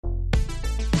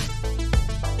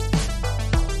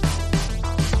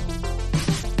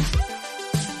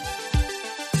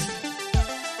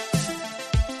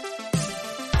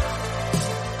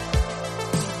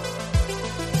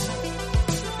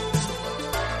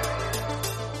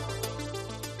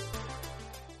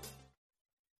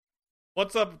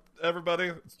What's up,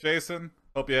 everybody? It's Jason.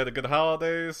 Hope you had a good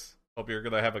holidays. Hope you're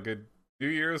gonna have a good New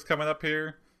Year's coming up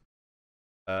here.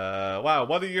 Wow,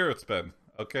 what a year it's been.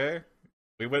 Okay,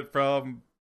 we went from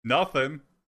nothing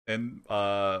in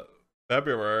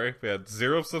February. We had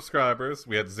 0 subscribers.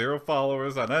 We had 0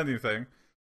 followers on anything.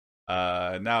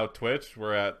 Now Twitch,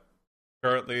 we're at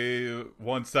currently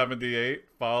 178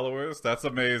 followers. That's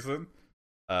amazing.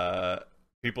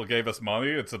 People gave us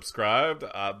money and subscribed.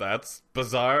 That's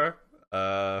bizarre.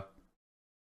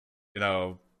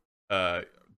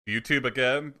 YouTube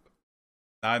again,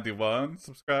 91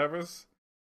 subscribers.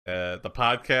 The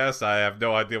podcast, I have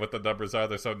no idea what the numbers are.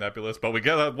 They're so nebulous. But we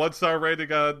get a 1-star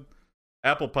rating on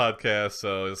Apple Podcasts,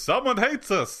 so someone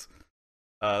hates us.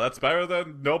 That's better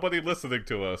than nobody listening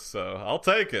to us, so I'll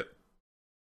take it.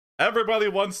 Everybody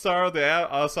 1-star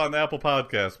us on Apple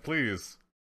Podcasts, please.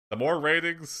 The more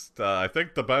ratings, I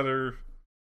think the better.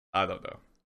 I don't know.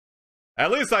 At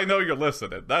least I know you're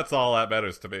listening. That's all that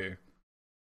matters to me.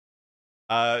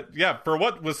 For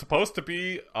what was supposed to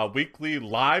be a weekly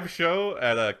live show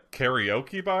at a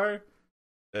karaoke bar,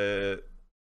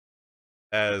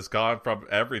 has gone from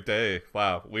every day.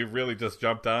 Wow, we really just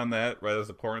jumped on that right as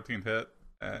the quarantine hit,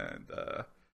 and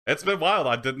it's been wild.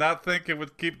 I did not think it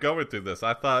would keep going through this.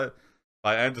 I thought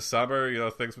by end of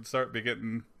summer, things would start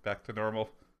getting back to normal.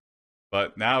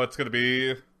 But now it's going to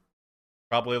be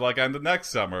probably like end of next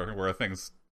summer where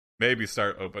things maybe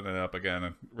start opening up again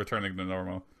and returning to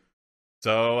normal.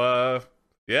 So,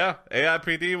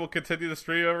 AIPD will continue to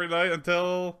stream every night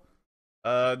until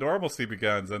normalcy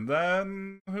begins. And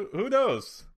then, who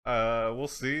knows? We'll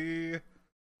see.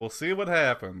 We'll see what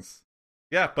happens.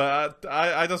 Yeah, but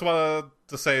I just want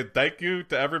to say thank you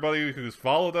to everybody who's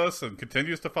followed us and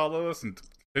continues to follow us and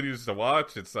continues to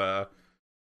watch. It's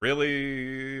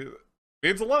really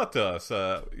means a lot to us,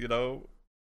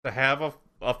 to have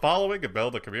a following and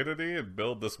build a community and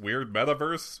build this weird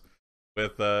metaverse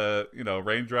with,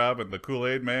 Raindrop and the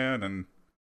Kool-Aid Man and,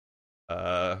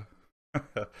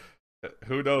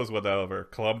 who knows whatever,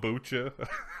 Klumbucha.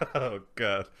 Oh,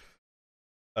 God.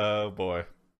 Oh, boy.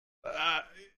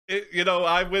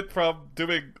 I went from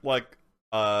doing,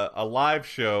 a live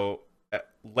show at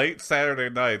late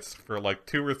Saturday nights for,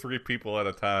 2 or 3 people at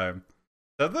a time.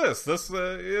 This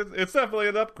it's definitely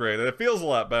an upgrade, and it feels a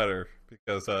lot better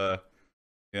because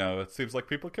it seems like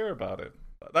people care about it.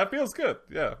 That feels good,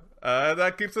 yeah. And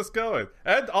that keeps us going,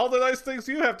 and all the nice things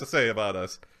you have to say about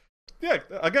us. Yeah,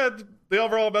 again, the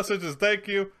overall message is thank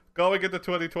you. Going into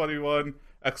 2021,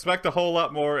 expect a whole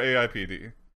lot more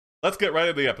AIPD. Let's get right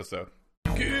into the episode.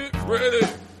 Get ready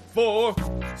for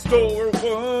Store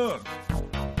One.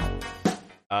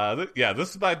 This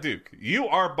is by Duke. You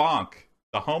are Bonk,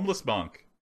 the homeless monk.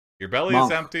 Your belly is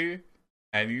empty,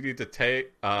 and you need to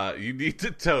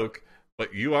toke,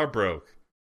 but you are broke.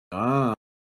 So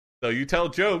you tell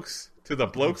jokes to the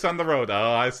blokes on the road.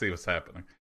 Oh, I see what's happening.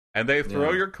 And they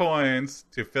throw your coins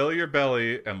to fill your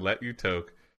belly and let you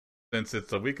toke. Since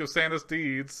it's the week of Santa's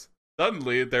deeds,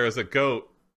 suddenly there is a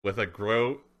goat with a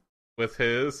groat with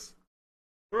his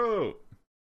throat.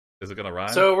 Is it gonna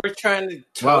rhyme? So we're trying to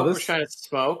toke, we're trying to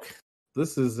smoke.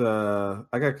 This is, I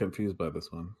got confused by this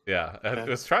one. Yeah, it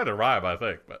was trying to rhyme, I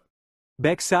think, but...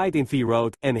 Backside in the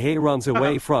road, and he runs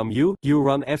away from you. You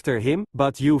run after him,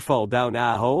 but you fall down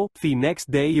a hole. The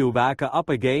next day you wake up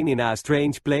again in a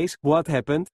strange place. What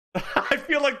happened? I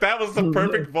feel like that was the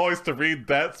perfect voice to read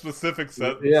that specific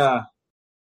sentence. Yeah.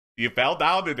 You fell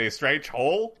down in a strange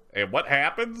hole, and what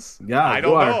happens? Yeah, I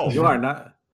don't know.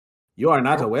 You are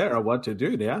not aware of what to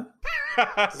do, yeah?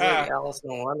 It's like Alice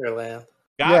in Wonderland.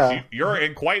 Gosh, you're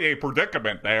in quite a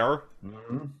predicament there.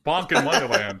 Mm-hmm. Bonk in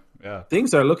Wonderland. Yeah.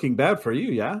 Things are looking bad for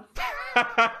you, yeah?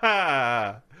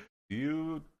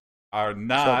 You are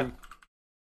not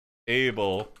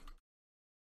able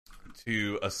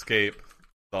to escape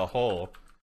the hole,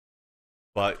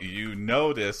 but you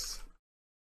notice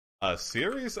a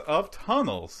series of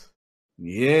tunnels.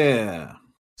 Yeah.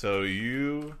 So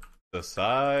you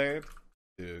decide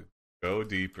to go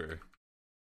deeper.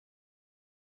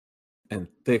 And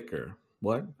thicker.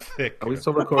 What? Thicker. Are we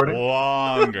still recording?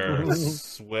 Longer.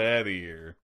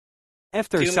 Sweatier.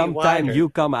 After some time you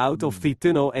come out of the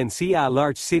tunnel and see a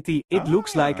large city. It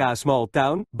looks like a small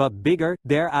town, but bigger.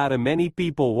 There are many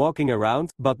people walking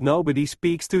around, but nobody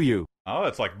speaks to you. Oh,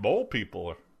 it's like mole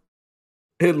people.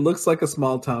 It looks like a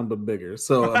small town, but bigger.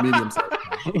 So a medium-sized town.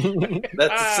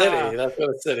 That's a city. That's what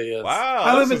a city is. Wow,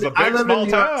 I live this is in a big small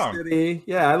New town. York City.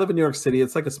 Yeah, I live in New York City.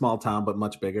 It's like a small town, but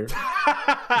much bigger.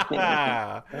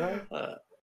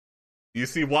 You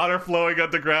see water flowing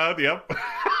underground? Yep.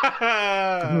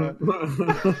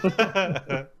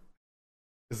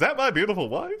 Is that my beautiful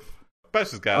wife?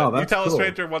 Besh has got it. You tell cool. a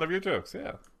stranger one of your jokes.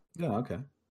 Yeah. Yeah. Okay.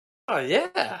 Oh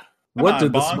yeah. What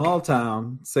did the small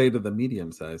town say to the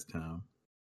medium-sized town?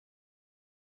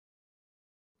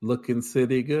 Looking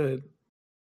city good.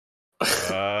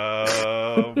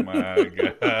 Oh my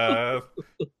god!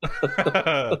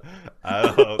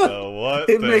 I don't know what.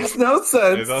 It makes no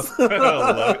sense.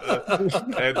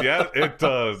 And yet it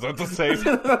does at the same.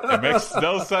 It makes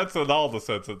no sense in all the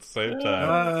sense at the same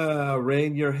time.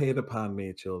 Rain your hate upon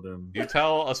me, children. You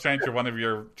tell a stranger one of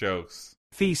your jokes.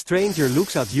 The stranger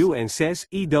looks at you and says,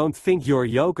 "I don't think your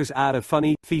jokes are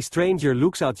funny." The stranger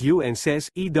looks at you and says,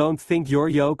 "I don't think your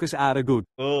jokes are good."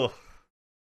 Ugh.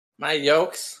 My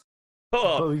yolks.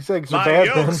 Oh, my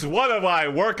yolks. What am I?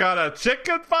 Work on a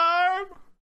chicken farm?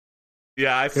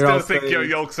 Yeah, I still think your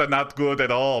yolks are not good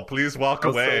at all. Please walk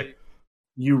away.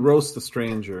 You roast the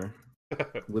stranger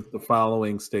with the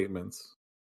following statements.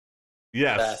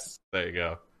 Yes. There you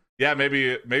go. Yeah,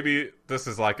 maybe this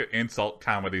is like an insult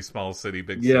comedy, small city,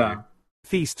 big city.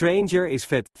 The stranger is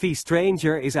fat. The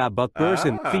stranger is a bad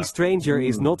person. The stranger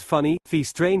is not funny. The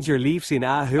stranger leaves in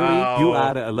a hurry. You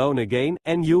are alone again,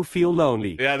 and you feel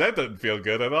lonely. Yeah, that doesn't feel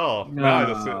good at all.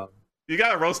 No. You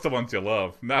gotta roast the ones you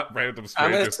love, not random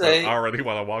strangers that already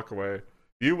want to walk away.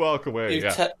 You walk away.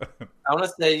 I want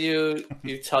to say you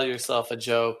tell yourself a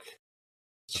joke,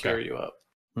 cheer you up.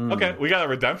 Okay, we got a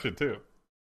redemption too.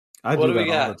 What do we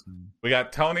got? We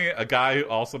got Tony, a guy who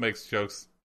also makes jokes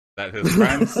that his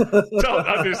friends don't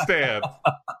understand.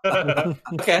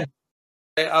 Okay,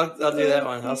 I'll do that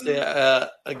one. I'll say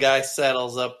a guy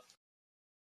saddles up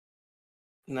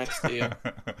next to you.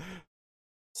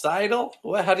 Sidle?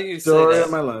 What? How do you say that?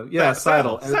 My life. Yeah,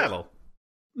 sidle. Saddle.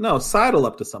 No, sidle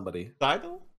up to somebody.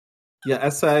 Sidle? Yeah,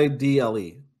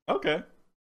 Sidle. Okay.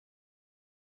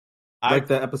 Like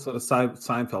the episode of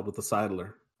Seinfeld with the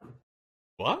sidler.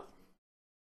 What?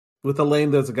 With Elaine,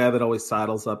 there's a guy that always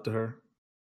sidles up to her.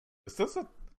 Is this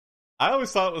I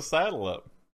always thought it was saddle up.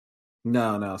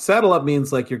 No. Saddle up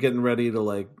means like you're getting ready to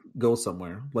like go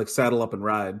somewhere. Like saddle up and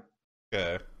ride.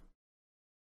 Okay.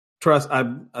 Trust,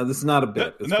 this is not a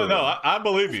bit. I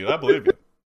believe you. I believe you.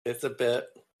 It's a bit.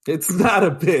 It's not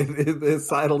a bit.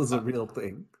 Sidle is a real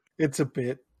thing. It's a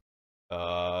bit.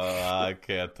 I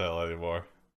can't tell anymore.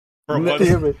 For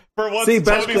once,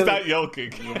 Tony's not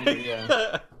yoking.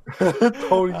 Yeah.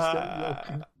 Tony's not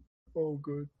yoking. Oh,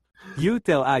 good. You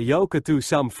tell a joke to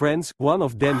some friends. One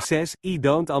of them says, "I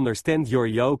don't understand your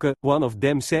joke." One of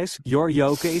them says, "Your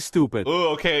joke is stupid." Ooh,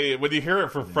 okay. When you hear it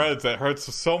from friends, that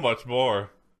hurts so much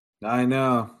more. I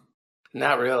know.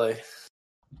 Not really.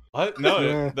 What?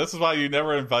 No, this is why you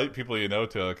never invite people you know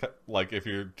to, like, if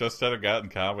you're just starting out in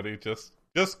comedy, just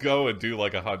go and do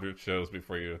like 100 shows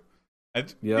before you.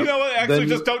 And you know what? Actually,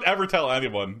 just don't ever tell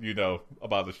anyone you know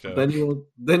about the show. Then you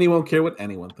won't care what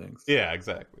anyone thinks. Yeah,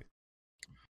 exactly.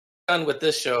 Done with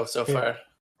this show so far.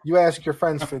 You ask your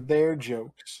friends for their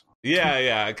jokes.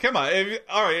 Yeah. Come on.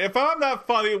 All right. If I'm not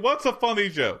funny, what's a funny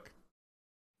joke?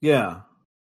 Yeah.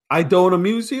 I don't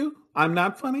amuse you? I'm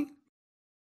not funny?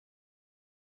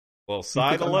 Well,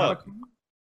 sidle up.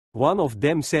 One of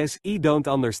them says, "I don't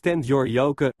understand your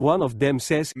joke." One of them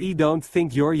says, "I don't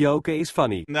think your joke is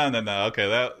funny." No. Okay,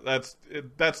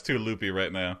 that's too loopy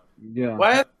right now. Yeah.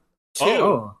 What?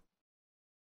 Two.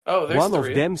 Oh, there's one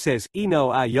three. Of them says, "I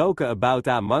know a joke about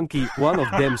a monkey." One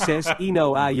of them says, "I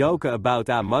know a joke about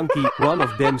a monkey." One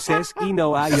of them says, "I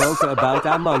know a joke about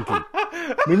a monkey."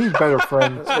 We need better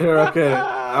friends. Here, okay.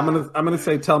 I'm gonna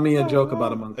say, tell me a joke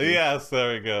about a monkey. Yes,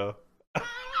 there we go.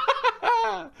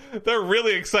 They're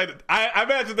really excited. I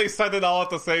imagine they said it all at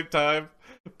the same time,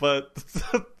 but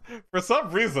for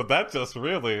some reason that just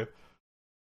really.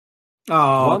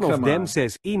 Oh, one of them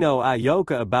says, "I know a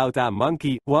joke about a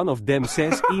monkey." One of them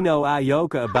says, "I know a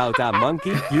joke about a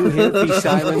monkey." You hear the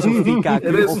silence of the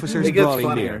KQ officers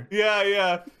drawing near.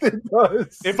 Yeah. It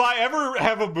does. If I ever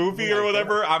have a movie or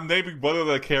whatever, I'm naming one of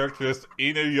the characters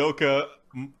Ina Yoka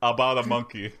about a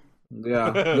monkey.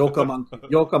 Yeah, Yoka monkey.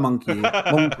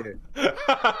 I'm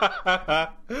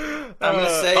gonna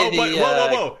say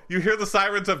whoa! You hear the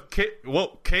sirens of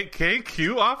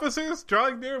KQ officers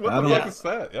drawing near? What the fuck is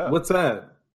that? Yeah. What's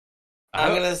that?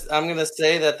 I'm gonna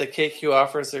say that the KQ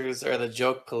officers are the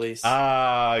joke police. Yep.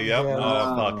 Yeah.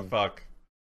 Oh, fuck.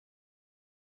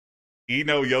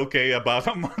 Ino Yoke about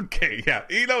a monkey. Yeah,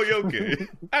 Ino Yoke.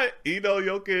 Ino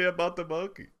Yoke about the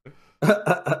monkey.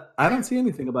 I don't see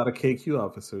anything about a KQ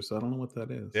officer, so I don't know what that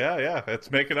is. Yeah,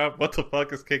 it's making up. What the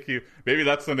fuck is KQ? Maybe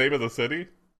that's the name of the city?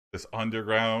 This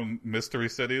underground mystery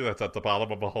city that's at the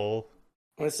bottom of a hole?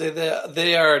 I'm going to say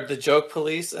they are the joke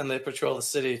police, and they patrol the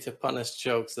city to punish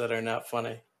jokes that are not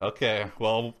funny. Okay,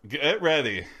 well, get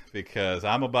ready, because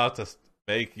I'm about to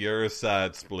Make your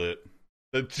side split.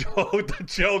 The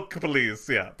joke police.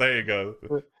 Yeah, there you go.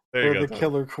 There you We're go. the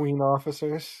Killer Queen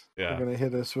officers. Yeah. They're gonna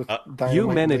hit us with dynamite You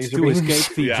managed laser to beams.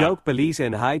 escape the Yeah. joke police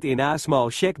and hide in a small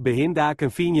shack behind a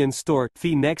convenience store.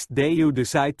 The next day you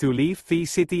decide to leave the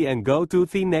city and go to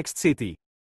the next city.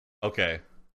 Okay.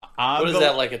 What is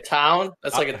that, like a town?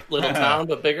 That's like a little town,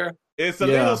 but bigger? It's a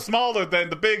Yeah. little smaller than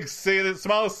the big city,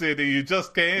 small city you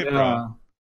just came from.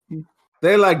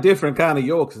 They're like different kind of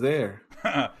yolks there.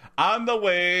 On the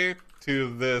way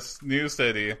to this new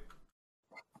city,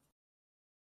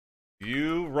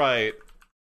 you write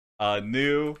a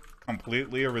new,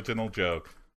 completely original joke.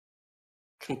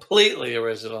 Completely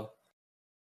original.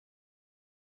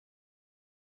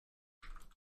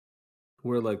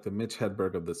 We're like the Mitch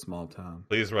Hedberg of this small town.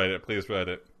 Please write it. Please write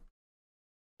it.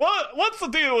 What's the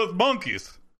deal with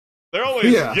monkeys? They're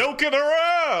always Yeah. yoking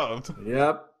around.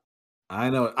 Yep. I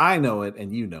know it,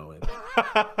 and you know it.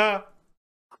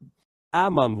 A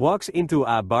man walks into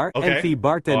a bar Okay. and the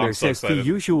bartender I'm so says the excited.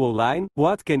 usual line,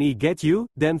 "What can he get you?"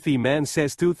 Then the man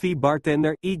says to the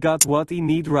bartender, "He got what he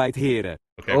need right here."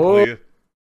 Okay, Oh. please.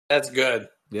 That's good.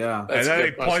 Yeah. That's and then a he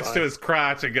good points punchline. to his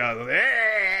crotch and goes,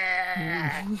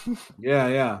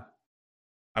 Yeah.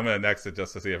 I'm going to next it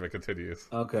just to see if it continues.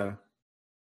 Okay.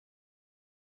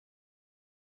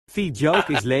 The joke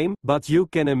is lame, but you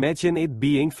can imagine it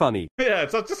being funny. Yeah,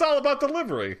 it's just all about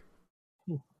delivery.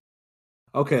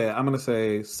 Okay, I'm gonna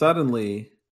say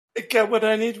suddenly. I got what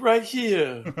I need right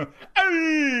here.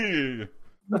 Hey!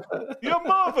 Your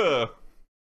mother!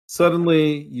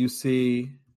 Suddenly you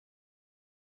see.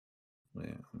 Wait,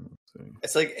 let's see.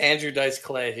 It's like Andrew Dice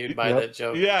Clay. He'd buy Yep. that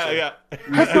joke. Yeah.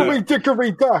 Hickory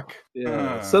dickory dock.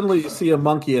 Yeah. Suddenly you see a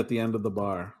monkey at the end of the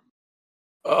bar.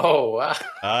 Oh, wow.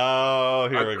 Oh,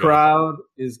 here we A go. crowd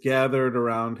is gathered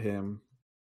around him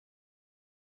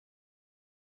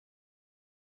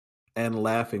and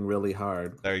laughing really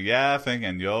hard. They're yapping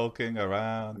and yoking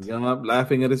around. Yup,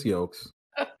 laughing at his yolks.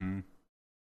 Yeah,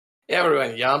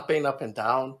 everyone yomping up and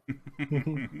down.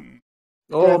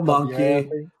 Oh, Get monkey,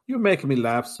 the you're making me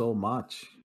laugh so much.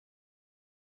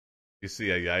 You see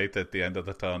a yite at the end of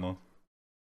the tunnel.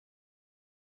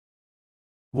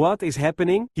 What is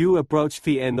happening? You approach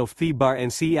the end of the bar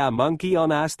and see a monkey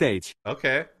on a stage.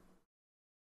 Okay.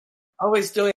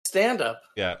 Always doing stand-up.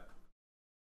 Yeah.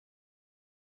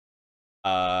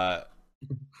 I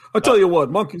tell you what,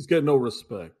 monkeys get no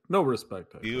respect. No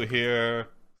respect. You hear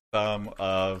some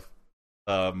of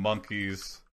the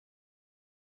monkey's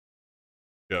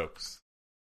jokes.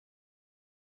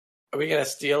 Are we going to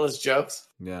steal his jokes?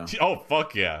 Yeah. Oh,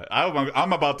 fuck yeah.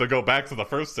 I'm about to go back to the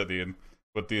first city and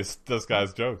with this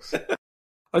guy's jokes.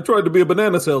 I tried to be a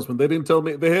banana salesman. They didn't tell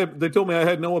me they told me I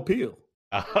had no appeal.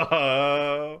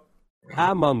 Oh.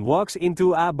 A man walks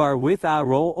into a bar with a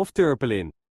roll of turpelin.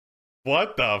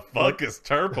 What the fuck is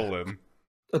turpelin?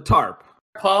 A tarp.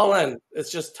 Pollen.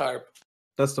 It's just tarp.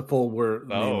 That's the full word.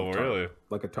 name Oh, of tarp. really?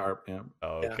 Like a tarp, yeah.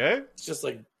 Okay. It's just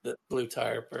like the blue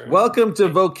tarp. Or... Welcome to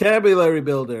Vocabulary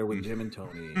Builder with Jim and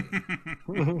Tony.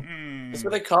 That's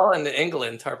what they call it in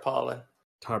England, tarpaulin.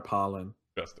 Tarpaulin.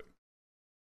 Interesting.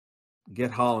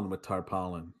 Get Holland with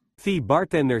tarpaulin. The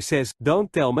bartender says,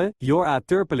 "Don't tell me, you're a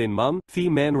turpelin man." The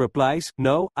man replies,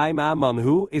 "No, I'm a man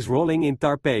who is rolling in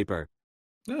tar paper."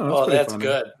 Oh, That's pretty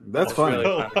funny. good. That's That's funny.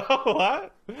 really-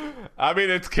 What? I mean,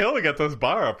 it's killing at this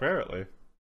bar, apparently.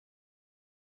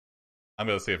 I'm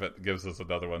going to see if it gives us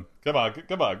another one. Come on,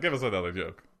 give us another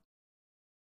joke.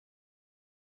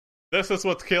 This is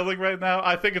what's killing right now?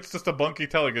 I think it's just a monkey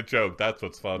telling a joke. That's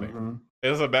what's funny. Mhm. It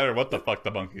doesn't matter what the fuck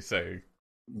the monkey's saying.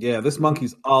 Yeah, this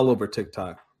monkey's all over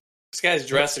TikTok. This guy's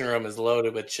dressing room is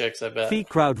loaded with chicks, I bet. The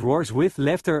crowd roars with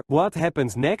laughter. What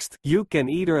happens next? You can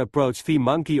either approach the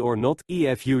monkey or not.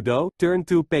 If you do, turn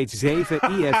to page 7.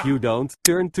 If you don't,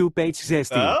 turn to page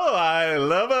 16. Oh, I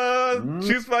love a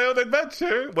choose my own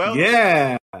adventure. Well,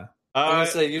 Yeah. I'm gonna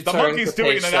say you the turn monkey's to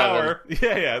doing page an 7. hour.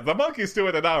 Yeah, the monkey's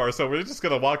doing an hour, so we're just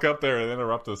gonna walk up there and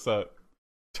interrupt the set.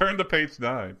 Turn to page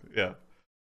 9. Yeah,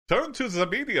 turn to the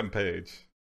medium page.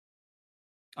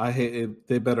 I hate it.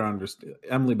 They better understand.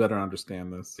 Emily better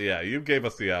understand this. Yeah, you gave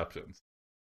us the options.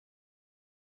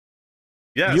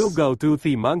 Yes. You go to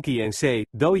the monkey and say,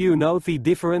 "Do you know the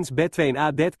difference between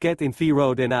a dead cat in the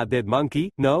road and a dead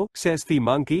monkey?" "No," says the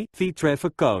monkey, "the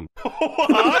traffic cone."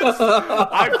 What?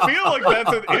 I feel like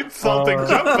that's an insulting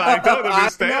joke, but I don't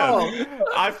understand.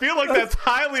 I feel like that's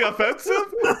highly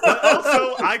offensive, but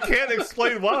also I can't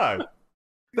explain why.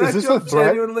 That this joke a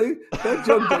threat?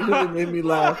 genuinely made me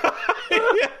laugh.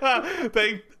 Yeah.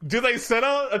 they set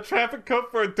out a traffic cone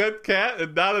for a dead cat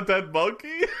and not a dead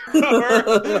monkey?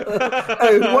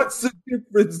 Hey, what's the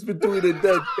difference between a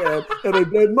dead cat and a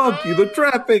dead monkey? The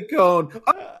traffic cone.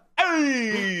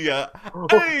 Hey!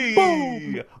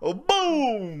 Boom! Oh,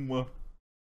 boom! Oh,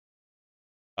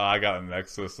 I got a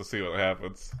Nexus to see what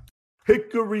happens.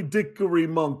 Hickory dickory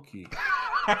monkey.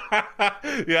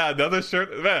 Yeah, another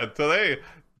shirt. Man, today,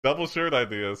 double shirt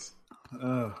ideas.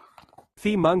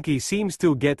 The monkey seems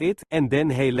to get it, and then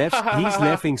he laughs. He's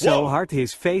laughing so Whoa. hard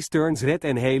his face turns red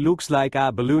and he looks like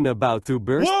a balloon about to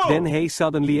burst. Whoa. Then he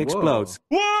suddenly explodes.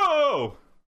 Whoa!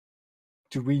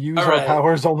 Do we use All our right.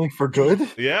 powers only for good?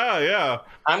 Yeah.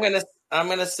 I'm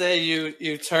gonna say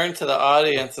you turn to the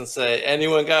audience and say,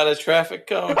 anyone got a traffic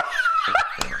cone?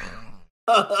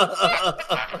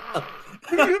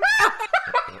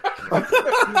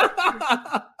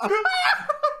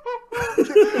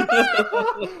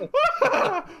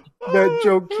 That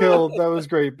joke killed. That was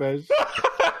great, Ben.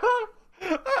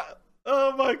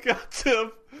 Oh my god,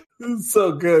 Tim. This is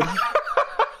so good.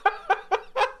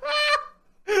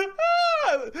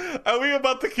 Are we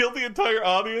about to kill the entire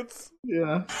audience?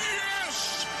 Yeah.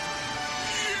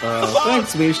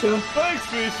 Thanks, Misha.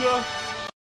 Thanks, Misha.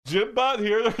 Jimbot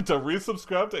here to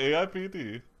resubscribe to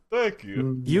AIPD. Thank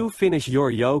you. You finish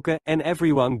your yoke, and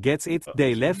everyone gets it.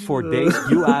 They laugh for days.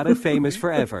 You are famous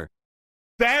forever.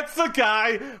 That's the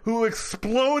guy who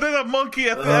exploded a monkey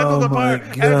at the end of the my bar,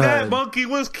 and that God. monkey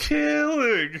was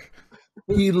killing.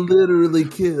 He literally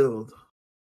killed.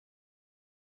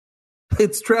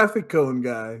 It's traffic cone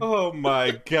guy. Oh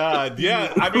my god!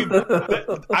 Yeah, I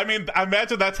mean, I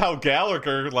imagine that's how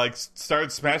Gallagher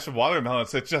started smashing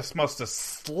watermelons. It just must have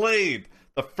slayed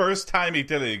the first time he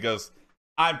did it. He goes,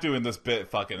 "I'm doing this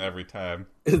bit fucking every time."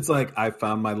 It's like I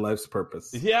found my life's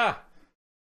purpose. Yeah,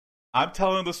 I'm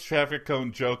telling this traffic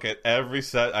cone joke at every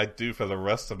set I do for the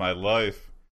rest of my life.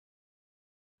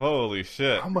 Holy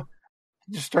shit!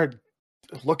 Just start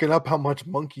looking up how much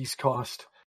monkeys cost.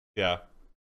 Yeah.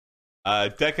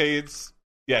 Decades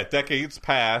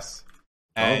pass,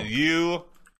 and you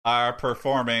are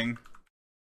performing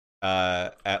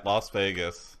at Las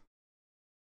Vegas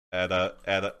at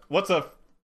a what's a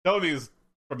Tony's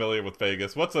familiar with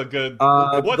Vegas. What's a good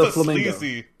what's the a Flamingo.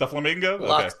 sleazy the Flamingo? Okay.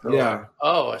 Luxor. Yeah.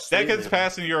 Oh, I see. Decades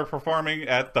pass and you're performing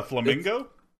at the Flamingo?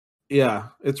 Yeah,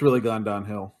 it's really gone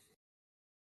downhill.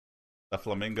 The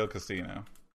Flamingo Casino.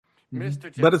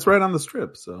 But it's right on the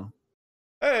strip, so.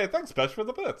 Hey, thanks, Besh, for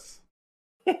the bits.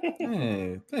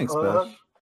 Hey, thanks, Uh, Besh.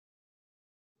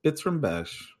 It's from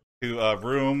Besh. To a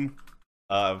room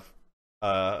of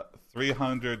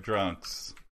 300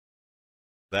 drunks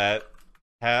that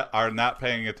are not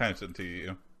paying attention to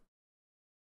you.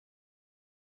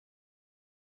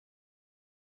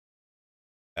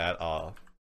 At all.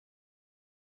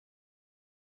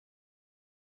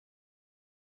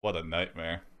 What a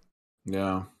nightmare.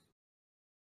 Yeah.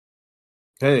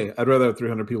 Hey, I'd rather have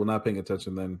 300 people not paying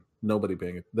attention than nobody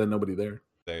there.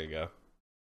 There you go.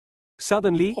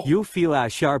 Suddenly, you feel a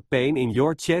sharp pain in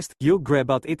your chest. You grab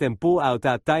at it and pull out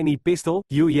a tiny pistol.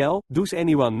 You yell, "Does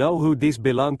anyone know who this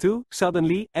belongs to?"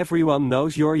 Suddenly, everyone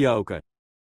knows your yoke.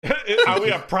 Are we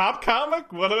a prop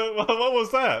comic? What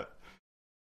was that?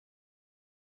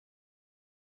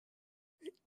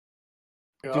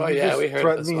 Oh Did we yeah, just we heard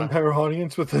threaten this the one. entire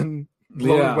audience with a loaded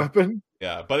Yeah. weapon?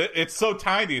 Yeah, but it's so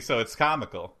tiny, so it's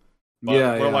comical. But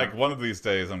Yeah, we're yeah. like, one of these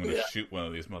days, I'm going to shoot one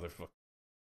of these motherfuckers.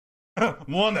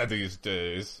 One of these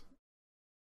days.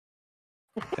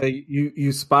 Hey,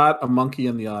 you spot a monkey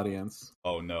in the audience.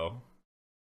 Oh, no.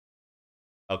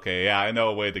 Okay, yeah, I know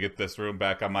a way to get this room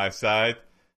back on my side.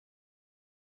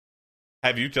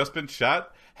 Have you just been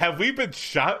shot? Have we been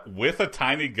shot with a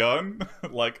tiny gun?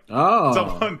 Like, Oh.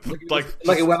 someone, like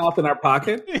it went off in our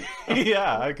pocket?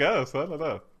 yeah, I guess. I don't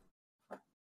know.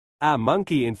 A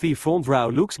monkey in the front row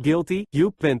looks guilty. You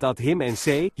point at him and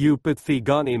say, "You put the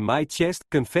gun in my chest.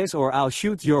 Confess or I'll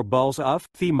shoot your balls off."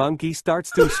 The monkey starts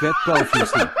to sweat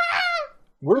profusely.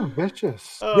 We're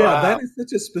vicious. Oh, Yeah, wow. that is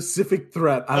such a specific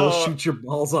threat. I will Oh. shoot your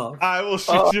balls off. I will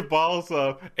shoot your balls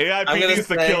off. AIPD is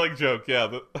the say- killing joke,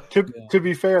 yeah. To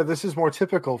be fair, this is more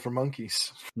typical for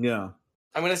monkeys. Yeah.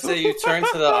 I'm gonna say you turn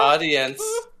to the audience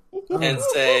and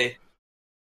say,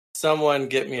 "Someone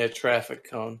get me a traffic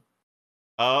cone."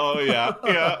 Oh, yeah.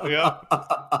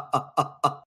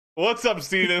 What's up,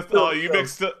 Zenith? Oh, you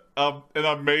mixed up an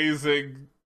amazing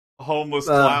homeless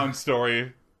clown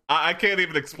story. I can't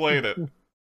even explain it.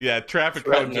 Yeah, traffic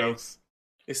cone Threatening. jokes.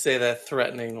 You say that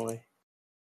threateningly.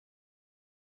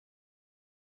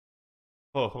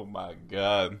 Oh, my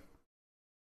God.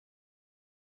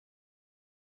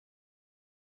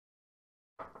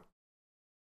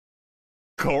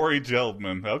 Corey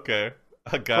Geldman. Okay.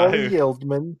 A Corey guy.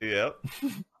 Yieldman. Yep.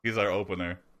 He's our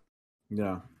opener.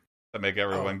 Yeah. To make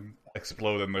everyone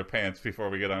explode in their pants before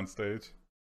we get on stage.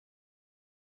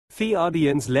 The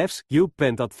audience laughs, you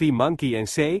point at the monkey and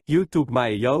say, you took my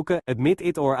yoke, admit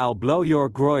it or I'll blow your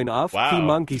groin off. Wow. The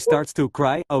monkey starts to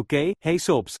cry, okay, hey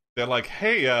sobs. They're like,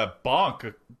 hey,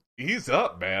 Bonk, ease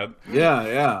up, man.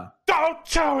 Yeah. Don't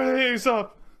show it, ease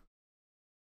up.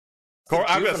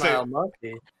 I'm going to say Juvenile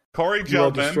monkey. Corey You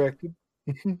are Geldman, distracted.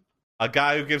 a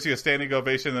guy who gives you a standing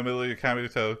ovation in the middle of your comedy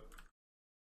show.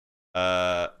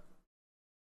 A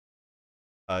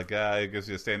guy who gives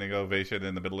you a standing ovation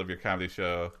in the middle of your comedy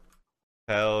show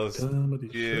tells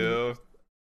you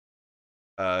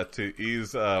to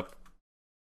ease up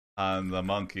on the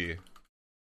monkey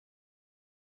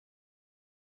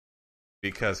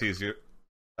because he's your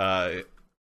the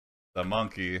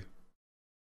monkey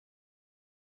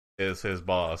is his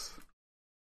boss.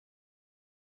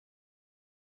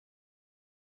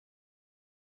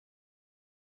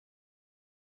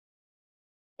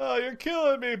 Oh, you're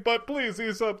killing me, but please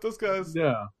ease up. This guy's...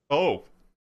 Yeah. Oh.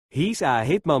 He's a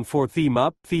hitman for theme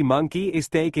up, the monkey is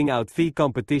taking out the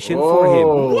competition for him.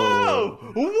 Whoa!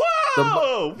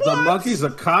 Whoa! The monkey's a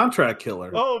contract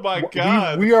killer. Oh my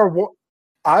god. We are.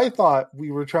 I thought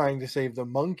we were trying to save the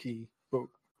monkey, but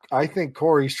I think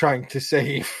Corey's trying to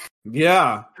save.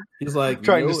 Yeah. He's like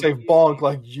Trying to save Bonk,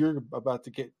 like you're about to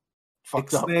get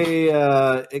fucked up.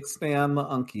 Ixnay on the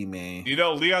monkey, man. You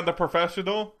know, Leon the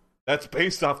Professional? That's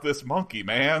based off this monkey,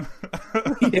 man.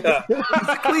 Yeah. He's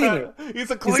a cleaner. He's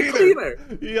a cleaner.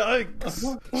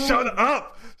 Yikes. Shut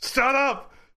up. Shut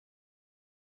up.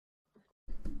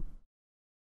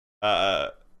 Yeah,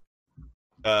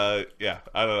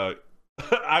 I don't know.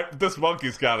 This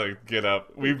monkey's gotta get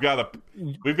up. We've gotta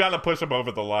push him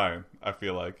over the line, I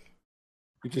feel like.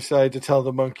 You decided to tell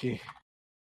the monkey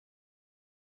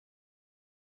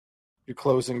your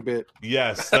closing bit.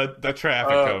 Yes, the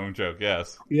traffic cone joke,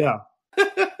 yes. Yeah.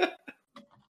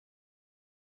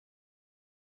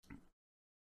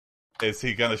 Is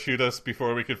he gonna shoot us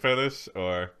before we can finish,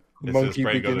 or is Monkey his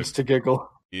brain begins to giggle.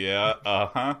 Yeah,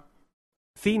 uh-huh.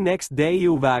 The next day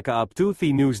you wake up to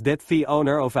the news that the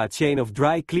owner of a chain of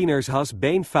dry cleaners has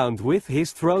been found with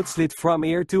his throat slit from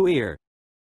ear to ear.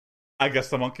 I guess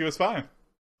the monkey was fine.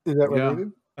 Is that Yeah.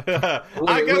 related?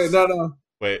 I guess... Wait, no.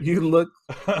 Wait. You look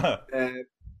at the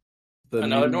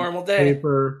Another normal day.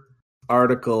 newspaper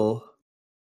article,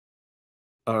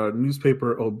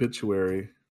 newspaper obituary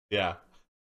Yeah.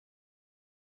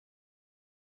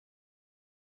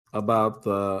 about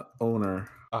the owner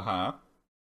Uh-huh.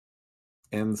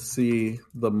 and see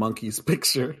the monkey's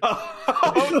picture.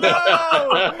 Oh no!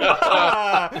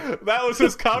 That was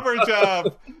his cover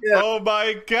job. Yeah. Oh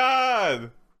my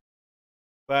god!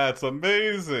 That's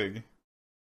amazing.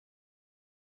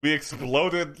 We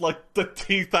exploded like the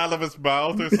teeth out of his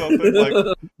mouth or something.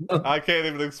 Like I can't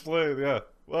even explain. Yeah.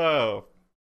 Whoa.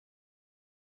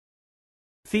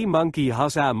 The monkey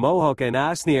has a mohawk and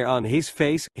a sneer on his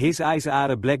face, his eyes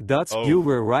are black dots. Oh. You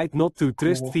were right not to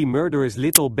trust Cool. the murderous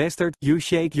little bastard. You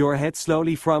shake your head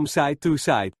slowly from side to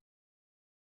side.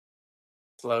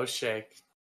 Slow shake.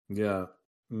 Yeah.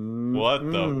 What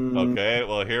the? Okay.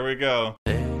 Well, here we go.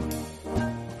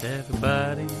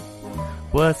 Everybody,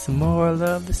 what's the moral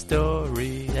of the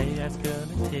story? AI's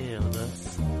gonna tell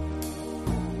us.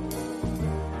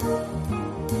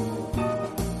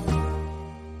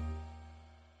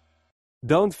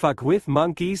 Don't fuck with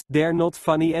monkeys, they're not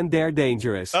funny and they're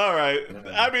dangerous. All right.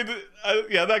 I mean,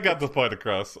 yeah, that got the point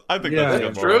across. I think Yeah, that's a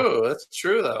That's good moral. true. That's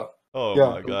true, though. Oh Yeah.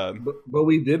 my god. But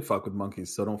we did fuck with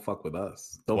monkeys, so don't fuck with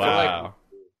us. Don't fuck- Wow.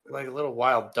 Like little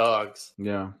wild dogs.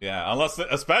 Yeah. Yeah, unless,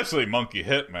 especially Monkey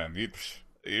Hitman,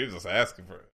 you're just asking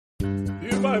for it.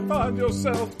 You might find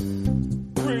yourself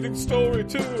reading story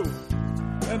 2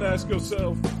 and ask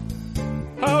yourself,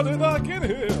 how did I get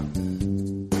here?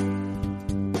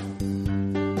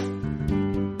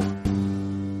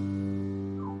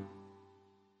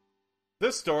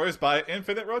 This story is by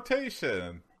Infinite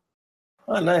Rotation.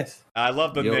 Oh, nice. I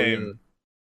love the Yo, name.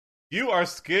 You are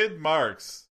Skid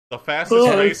Marks, the fastest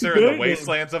racer in the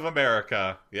wastelands of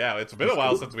America. Yeah, it's been a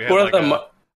while since we had One like of the a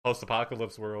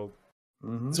post-apocalypse world.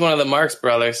 Mhm. It's one of the Marx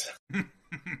brothers.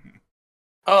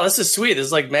 Oh, this is sweet. This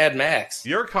is like Mad Max.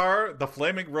 Your car, the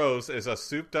Flaming Rose, is a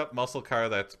souped-up muscle car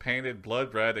that's painted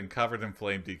blood red and covered in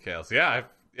flame decals. Yeah,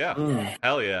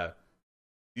 hell yeah.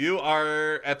 You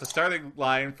are at the starting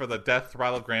line for the Death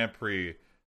Throttle Grand Prix,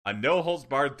 a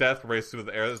no-holds-barred death race through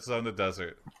the Arizona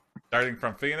desert, starting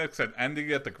from Phoenix and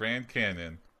ending at the Grand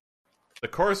Canyon. The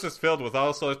course is filled with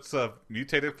all sorts of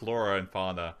mutated flora and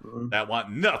fauna that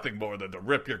want nothing more than to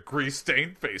rip your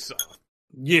grease-stained face off.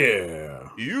 Yeah.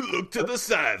 You look to the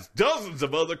sides. Dozens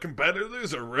of other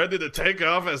competitors are ready to take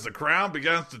off as the crowd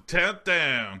begins to tamp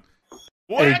down.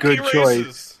 Wacky good races.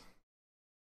 choice.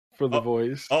 For the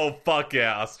voice. Oh, fuck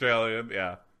yeah, Australian,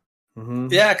 yeah. Mm-hmm.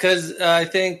 Yeah, because I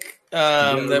think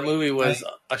that movie was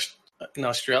in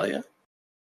Australia,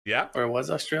 Yeah, or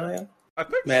was Australian. I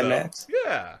think Mad so. Max?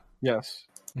 Yeah. Yes.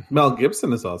 Mel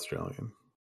Gibson is Australian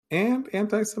and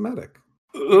anti-Semitic.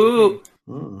 Ooh,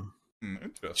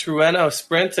 Interesting. Trueno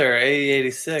Sprinter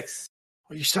 8086.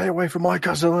 Well, you stay away from my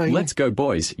cousin. Let's go,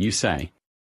 boys, you say.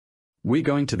 We're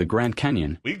going to the Grand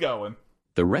Canyon. We going.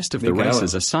 The rest of We the going.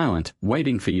 races are silent,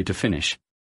 waiting for you to finish.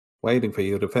 Waiting for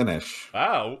you to finish.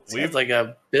 Wow. Sounds like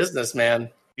a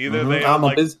businessman. Either Mhm. they I'm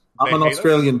like, I'm they an hate us?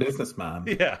 Australian businessman.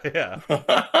 Yeah,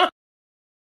 yeah.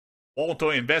 Want to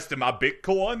invest in my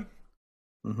Bitcoin?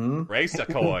 Mm-hmm. Race a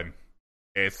coin.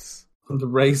 It's The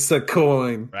race a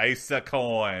coin. race a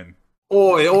coin.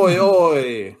 Oi, oi,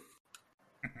 oi.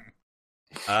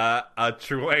 A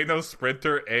Trueno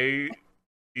Sprinter AE.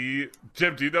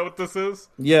 Jim, do you know what this is?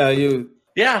 Yeah, you.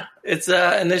 Yeah, it's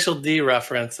an Initial D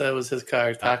reference. That was his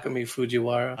car, Takumi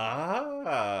Fujiwara.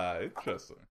 Ah,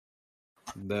 interesting.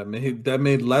 That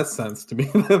made less sense to me.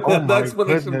 Oh my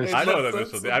explanation goodness. made I know less what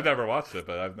initial sense. D. I've never watched it,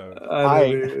 but I've never.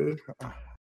 I've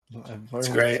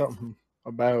learned great. something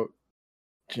about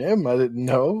Jim I didn't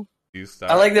know. You I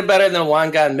start. liked it better than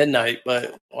Wangan Midnight,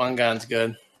 but Wangan's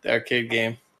good. The arcade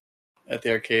game at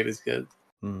the arcade is good.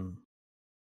 Hmm.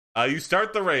 You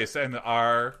start the race and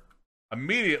are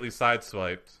immediately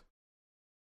sideswiped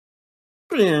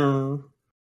Thank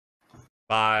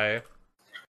by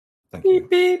you.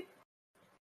 beep.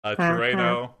 a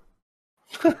Trueno.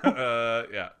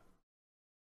 Yeah.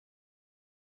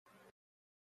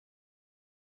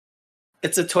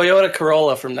 It's a Toyota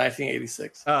Corolla from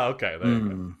 1986. Oh, okay. There you go.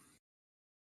 Hmm.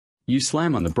 You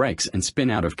slam on the brakes and spin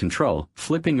out of control,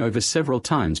 flipping over several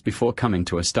times before coming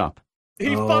to a stop.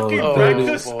 He Oh, fucking dirty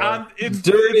practiced boy. on. It's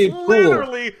Dirty it's fool.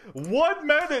 literally 1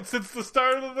 minute since the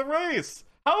start of the race.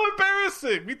 How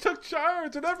embarrassing! We took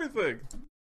charge and everything.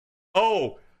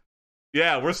 Oh,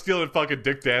 yeah, we're stealing fucking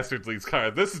Dick Dastardly's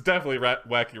car. This is definitely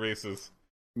wacky races.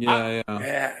 Yeah, yeah.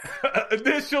 Yeah.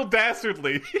 Initial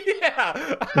Dastardly.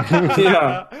 Yeah.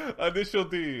 Yeah. Initial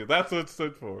D. That's what it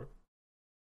stood for.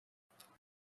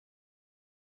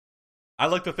 I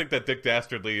like to think that Dick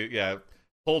Dastardly,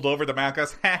 pulled over the man,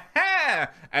 goes, ha ha!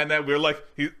 And then we're like,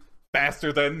 he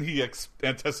faster than he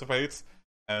anticipates.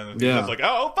 And he's Yeah. just like,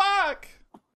 oh, fuck!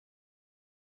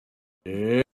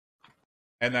 Yeah.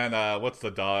 And then, what's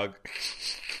the dog?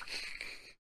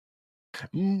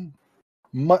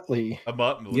 Muttley. A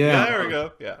mutton. Yeah. There we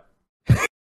go. Yeah.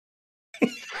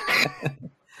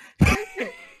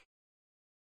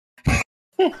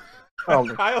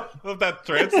 Oh, I love that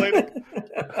translating.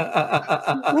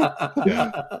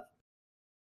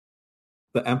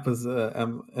 The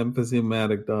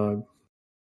empathymatic dog.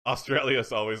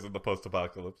 Australia's always in the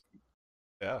post-apocalypse.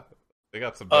 Yeah. They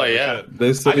got some Oh, deadly yeah. shit.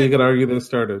 They still, I you didn't- could argue they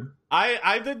started.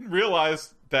 I didn't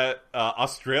realize that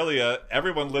Australia,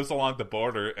 everyone lives along the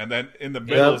border, and then in the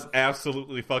middle is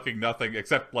absolutely fucking nothing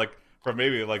except like for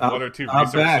maybe like one or two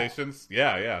research back. stations.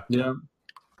 Yeah. Yeah.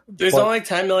 There's But- only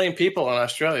 10 million people in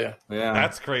Australia. Yeah.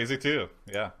 That's crazy too.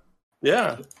 Yeah.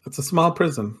 Yeah. It's a small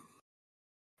prison.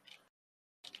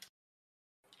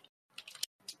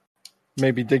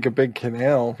 maybe dig a big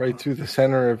canal right through the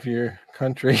center of your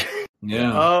country.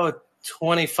 Yeah. Oh,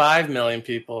 25 million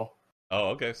people. Oh,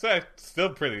 okay. So still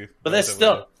pretty. But that's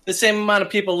still the same amount of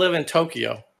people live in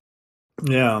Tokyo.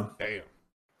 Yeah. Damn.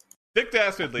 Dick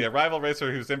Dastardly, a rival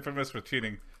racer who's infamous for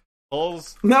cheating,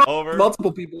 pulls No, over.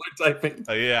 multiple people are typing.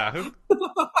 Yeah.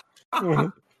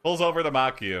 Pulls over to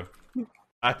mock you.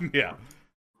 Yeah.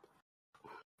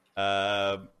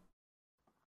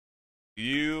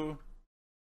 You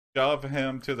shove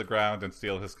him to the ground and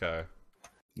steal his car.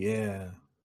 Yeah.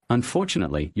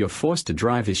 Unfortunately, you're forced to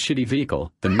drive his shitty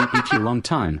vehicle, the Miichi Long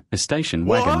Time, a station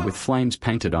wagon What? with flames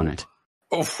painted on it.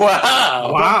 Oh,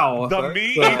 wow. Wow. The That's,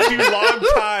 me eat you long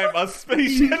time, a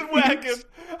station wagon.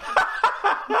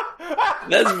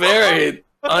 That's very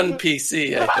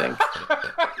un-PC, I think.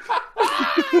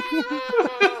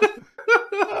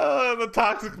 The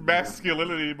toxic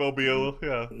masculinity mobile.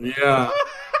 Yeah. Yeah.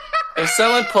 If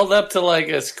someone pulled up to like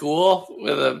a school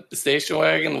with a station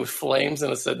wagon with flames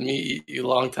and it said "me eat you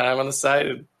long time" on the side,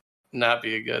 it'd not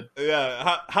be a good.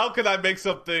 Yeah. How can I make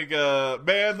something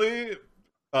manly,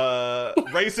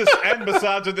 racist, and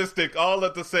misogynistic all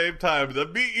at the same time? The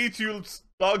me eat you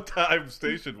long time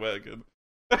station wagon.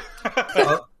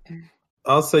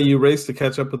 Also, you race to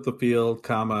catch up with the field,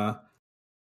 comma,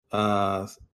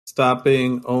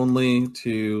 stopping only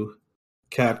to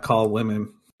Cat call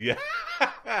women. Yeah.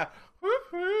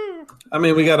 Woo-hoo. I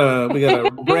mean, we got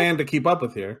a brand to keep up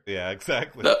with here. Yeah,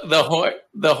 exactly.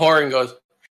 The horn goes.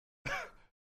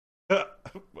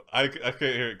 I can't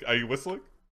hear. Are you whistling?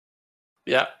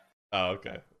 Yeah. Oh,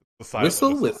 okay. The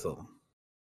silent Whistle.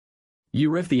 You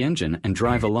rev the engine and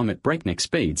drive along at breakneck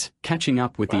speeds, catching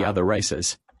up with the other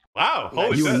racers. Wow,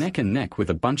 holy You are shit. neck and neck with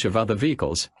a bunch of other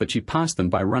vehicles, but you pass them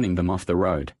by running them off the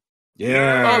road.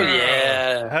 Yeah. Oh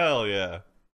yeah. Hell yeah.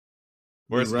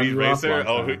 Where's We run Speed you off Racer? long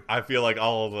Oh, time. I feel like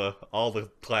all the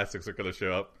classics are gonna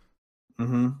show up.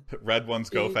 Mm-hmm. Red ones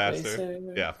go Speed faster.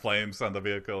 Racer. Yeah, flames on the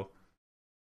vehicle.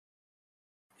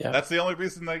 Yeah. That's the only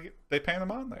reason they paint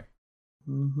them on there.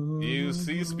 Mm-hmm. You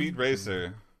see, Speed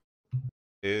Racer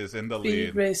is in the Speed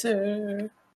lead.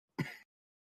 Racer.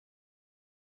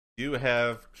 You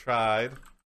have tried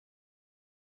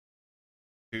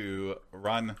to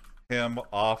run him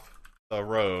off the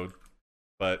road,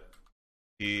 but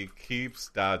he keeps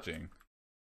dodging.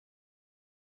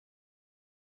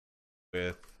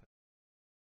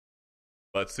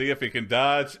 But see if he can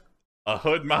dodge a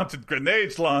hood-mounted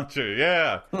grenade launcher.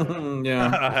 Yeah.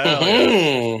 Yeah. Hell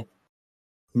yeah.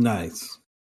 Nice.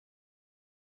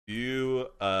 You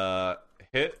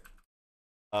hit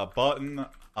a button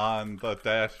on the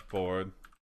dashboard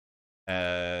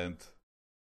and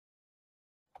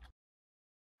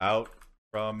out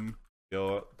from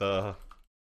the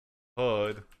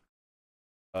hood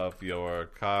of your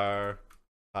car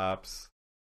pops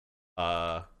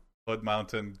a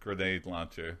hood-mounted grenade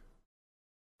launcher.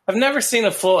 I've never seen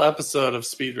a full episode of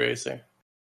Speed Racer.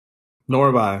 Nor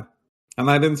have I. And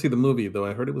I didn't see the movie, though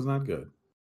I heard it was not good.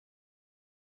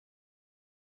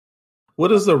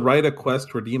 What is the write a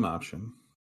quest redeem option?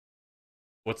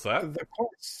 What's that? The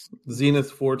quest.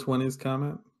 Zenith 420's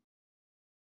comment?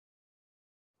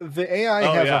 The AI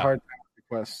Oh, has yeah. a hard time with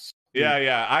requests.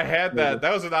 Yeah. I had Yeah. that.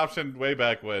 That was an option way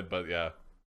back when, but yeah.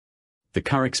 The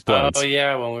car explodes. Oh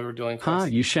yeah, when we were doing Ha,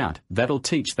 quests. you shout. That'll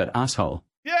teach that asshole.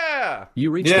 Yeah! You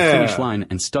reach the Yeah. finish line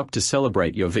and stop to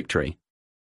celebrate your victory.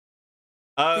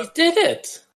 We did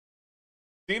it.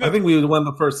 Dina, I think we won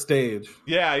the first stage.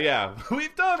 yeah.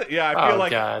 We've done it. Yeah, I feel Oh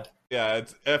like god. yeah, I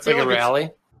It's feel like a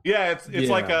rally. It's Yeah.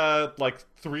 like a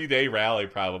 3-day rally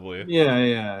probably.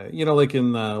 Yeah. You know, like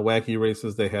in wacky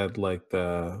races, they had like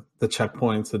the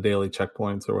checkpoints, the daily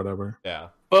checkpoints or whatever. Yeah.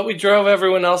 But we drove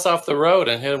everyone else off the road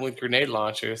and hit them with grenade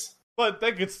launchers. But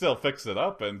they could still fix it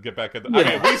up and get back in the Yeah.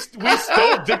 I mean, we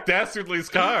stole Dick Dastardly's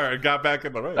car and got back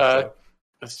in the race.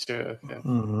 That's true. Yeah.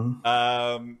 Mm-hmm.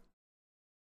 So.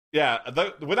 Yeah,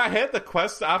 when I had the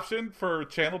quest option for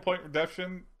Channel Point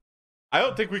Redemption, I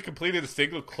don't think we completed a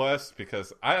single quest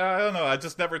because I don't know, I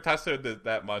just never tested it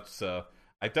that much, so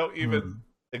I don't even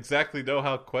exactly know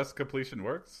how quest completion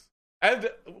works. And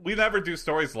we never do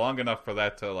stories long enough for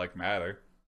that to matter.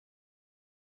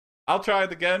 I'll try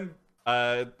it again.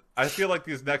 I feel like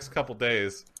these next couple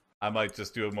days I might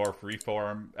just do a more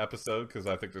freeform episode because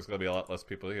I think there's going to be a lot less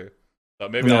people here. So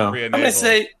maybe I'll re-enable.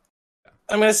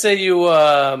 I'm gonna say you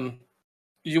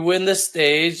you win the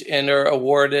stage and are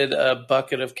awarded a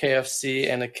bucket of KFC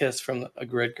and a kiss from a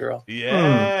grid girl.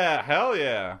 Yeah, hell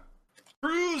yeah.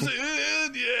 Cruise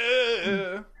in,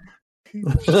 yeah.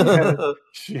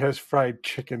 She has fried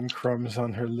chicken crumbs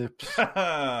on her lips.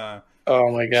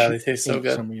 Oh my god, they taste so Eat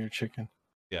good. Some of your chicken.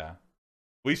 Yeah.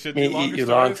 We should Me do longer eat you stories.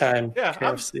 long time Yeah,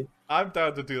 KFC. I'm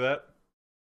down to do that.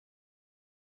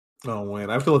 Oh, wait.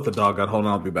 I have to let the dog out. Hold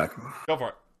on. I'll be back. Go for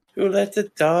it. Who let the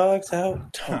dogs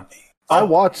out? Tony. I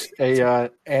watched a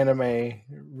anime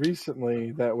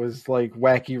recently that was like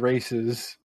wacky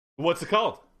races. What's it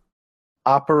called?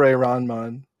 Opere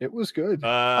Ranman. It was good.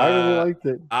 I really liked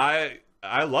it.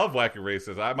 I love Wacky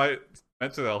Races. I might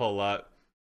mention it a whole lot.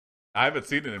 I haven't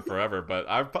seen it in forever, but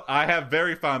I have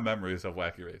very fond memories of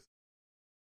Wacky Races.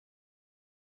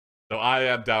 So I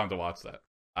am down to watch that.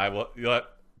 I will.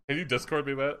 Can you Discord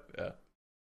me that? Yeah.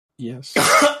 Yes.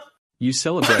 You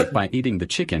celebrate by eating the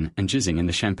chicken and jizzing in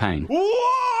the champagne.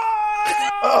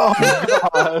 What? Oh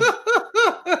god.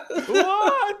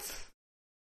 What?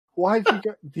 Why'd you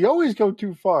go? You always go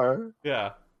too far.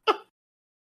 Yeah.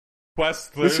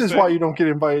 Quest This is Thursday? why you don't get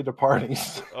invited to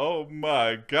parties. Oh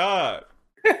my god.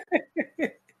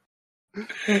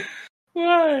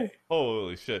 Why?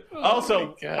 Holy shit. Oh Also,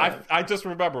 my God. I just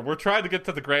remember, we're trying to get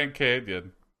to the Grand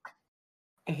Canyon.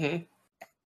 hmm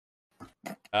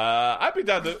I'd be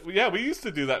down to, yeah, we used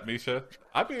to do that, Misha.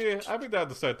 I'd be down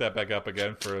to start that back up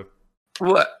again for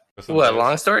What? some What? days.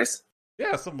 Long stories?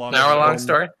 Yeah, some long. An hour long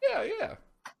story? Yeah.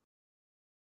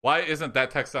 Why isn't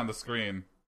that text on the screen?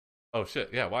 Oh shit,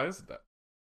 yeah, why isn't that?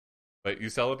 Wait, you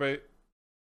celebrate?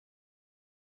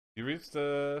 You reached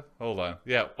the... Hold on.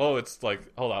 Yeah. Oh, it's like...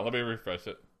 Hold on. Let me refresh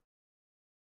it.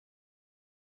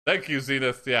 Thank you,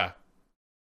 Zenith. Yeah.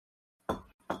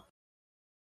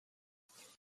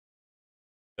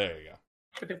 There you go.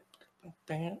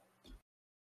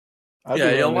 I'd be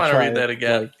Yeah, you'll willing want to try read that it,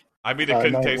 again. like, I mean, it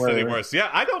couldn't taste any Nightmare. worse. Yeah,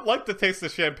 I don't like the taste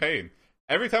of champagne.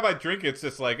 Every time I drink, it's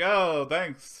just like, oh,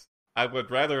 thanks. I would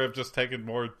rather have just taken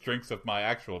more drinks of my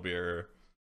actual beer.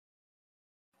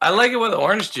 I like it with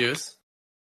orange juice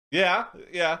Yeah,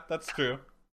 that's true.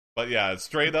 But yeah, it's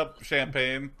straight up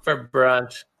champagne. for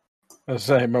brunch. I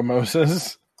say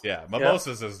mimosas. Yeah,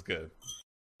 mimosas is good.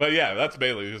 But yeah, that's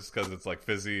mainly just because it's like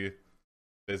fizzy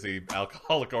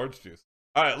alcoholic orange juice.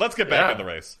 All right, let's get back in the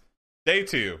race. Day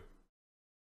 2.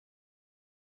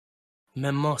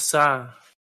 Mimosa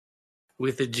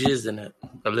with the jizz in it,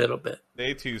 a little bit.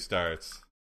 Day 2 starts,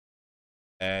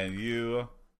 and you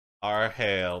are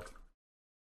hailed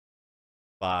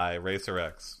by Racer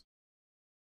X,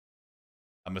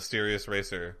 a mysterious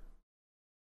racer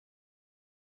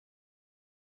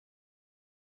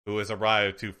who has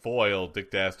arrived to foil Dick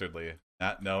Dastardly,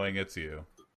 not knowing it's you.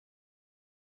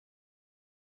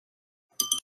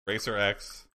 Racer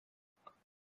X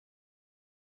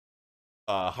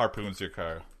harpoons your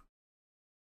car.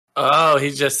 Oh,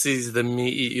 he just sees the me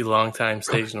eat you long time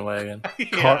station wagon.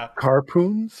 Yeah.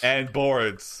 Carpoons? And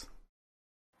boards.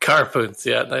 Carpoons,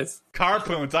 yeah, nice.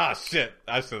 Carpoons. Ah, shit.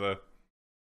 I should have.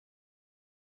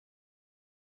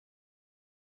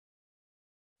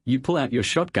 You pull out your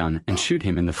shotgun and shoot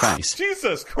him in the face.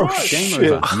 Jesus Christ. Game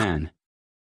Shit. over, man.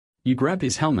 You grab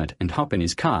his helmet and hop in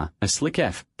his car, a slick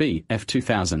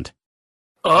F2000.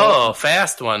 Oh,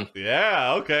 fast one.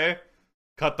 Yeah, okay.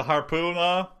 Cut the harpoon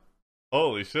off.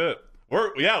 Holy shit.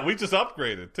 We just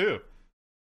upgraded too.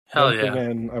 Hell Once yeah.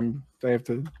 Again, I have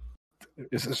to.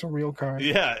 Is this a real car?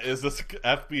 Yeah, is this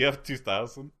FBF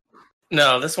 2000?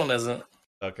 No, this one isn't.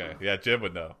 Okay, yeah, Jim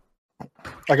would know.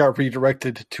 I got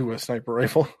redirected to a sniper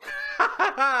rifle.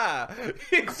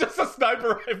 It's just a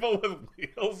sniper rifle with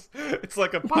wheels. It's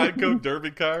like a Pinecone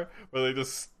Derby car where they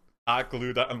just hot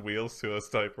glued on wheels to a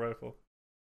sniper rifle.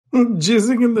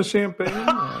 Jizzing in the champagne.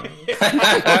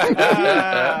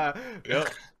 Yep.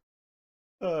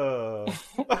 Oh.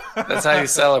 That's how you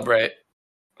celebrate.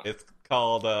 It's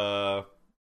called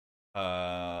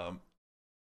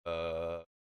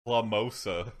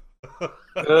Clamosa.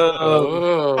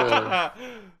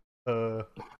 Oh.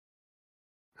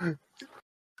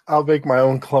 I'll make my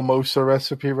own clamosa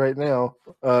recipe right now.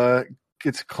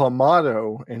 It's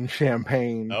clamato and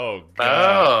champagne. Oh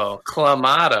god. Oh,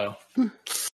 clamato.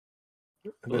 That's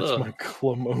Ugh. my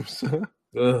clamosa.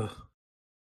 Ugh.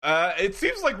 It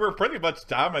seems like we're pretty much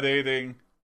dominating.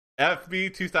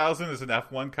 FB 2000 is an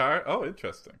F1 car. Oh,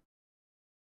 interesting.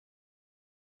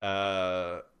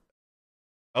 Okay.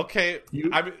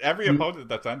 I mean, every opponent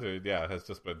that's entered, has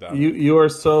just been down. You are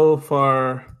so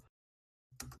far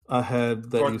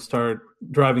ahead that you start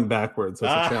driving backwards.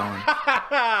 That's a challenge.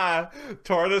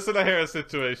 Tortoise in a hare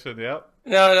situation. Yep.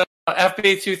 No,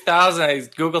 FB 2000, I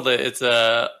Googled it. It's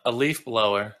a leaf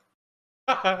blower.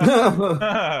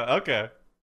 Okay.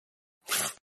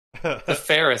 The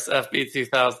Ferris FB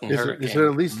 2000 Hurricane. Is it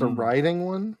at least a riding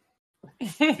one?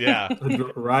 Yeah. A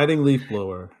riding leaf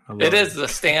blower. I love It is the You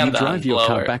stand-on drive your car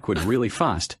blower. backward really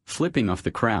fast, flipping off the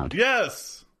crowd.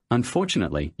 Yes.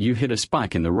 Unfortunately, you hit a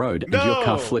spike in the road and your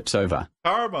car No. flips over.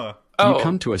 Karma. Oh, You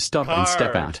come to a stop and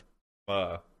step out.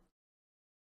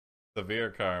 Severe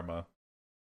karma.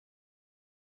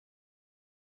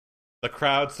 The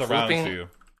crowd surrounds Flipping- you.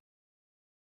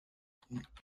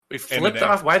 we flipped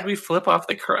off. Why did we flip off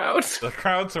the crowd? The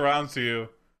crowd surrounds you,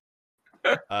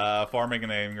 forming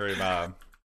an angry mob.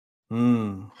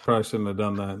 Probably shouldn't have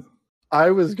done that.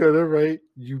 I was gonna write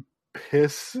you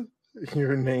piss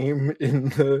your name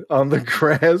on the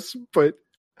grass, but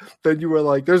then you were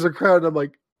like, "There's a crowd." I'm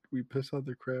like, "We piss on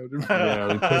the crowd." Yeah,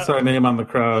 we put our name on the I'm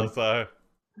crowd. sorry.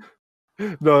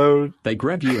 No, They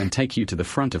grab you and take you to the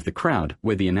front of the crowd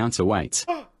where the announcer waits.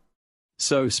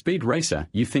 So, Speed Racer,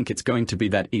 you think it's going to be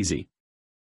that easy?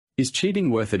 Is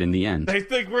cheating worth it in the end? They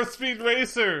think we're Speed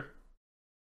Racer.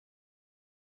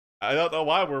 I don't know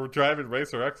why we're driving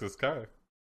Racer X's car.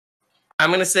 I'm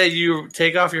going to say you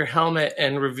take off your helmet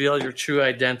and reveal your true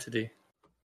identity.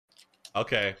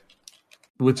 Okay.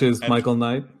 Which is Michael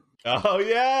Knight. Oh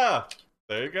yeah.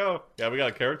 There you go. Yeah, we got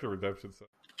a character redemption. So.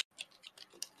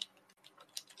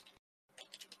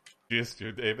 Just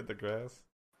your name in the grass.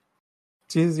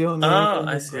 Jeez, your name. Oh, in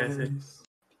the I see. grass.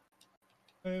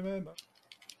 Amen.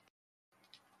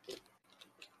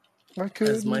 I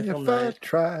couldn't Michael if I Knight.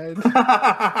 tried.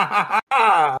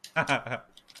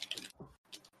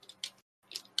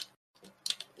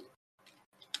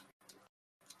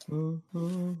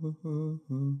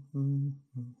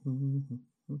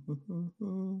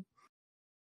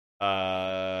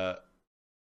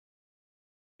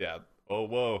 Yeah. Oh,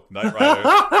 whoa. Knight Rider.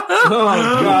 Oh,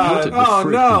 You're God. pelted with Oh,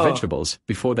 fruit and no. vegetables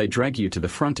before they drag you to the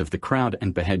front of the crowd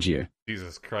and behead you.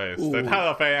 Jesus Christ. Ooh. I'm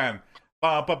not a fan.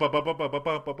 Bum, bum, bum, bum, bum, bum, bum,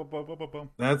 bum, bum, bum, bum, bum.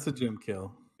 That's a gym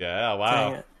kill. Yeah, Dang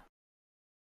wow. it.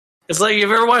 It's like, you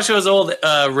ever watch those old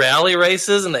rally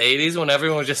races in the 80s when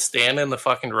everyone was just standing in the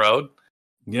fucking road?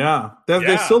 Yeah. They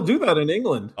Yeah. still do that in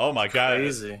England. Oh my god.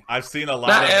 Crazy. I've seen a lot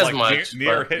Not of as like much,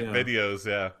 near but- hit Yeah. videos,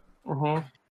 yeah. Mm-hmm.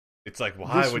 It's like,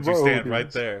 why This would you road stand right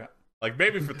is- there? Like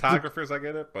maybe photographers I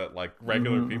get it, but like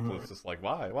regular Mhm, people mhm. it's just like,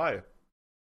 why?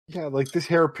 Yeah, like this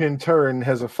hairpin turn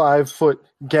has a 5-foot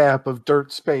gap of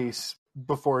dirt space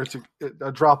before it's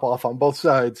a drop off on both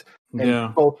sides, and Yeah.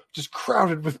 people just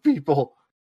crowded with people.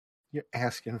 You're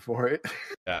asking for it.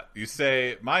 Yeah. You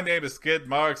say, my name is Skid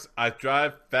Marks, I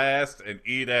drive fast and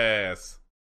eat ass.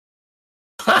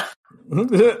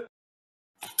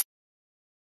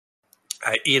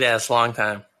 I eat ass long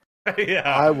time. Yeah.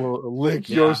 I will lick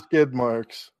Yeah. your skid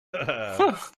marks.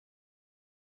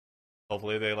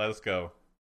 Hopefully they let us go.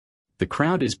 The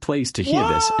crowd is pleased to hear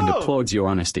this and Whoa! applauds your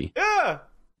honesty. Yeah.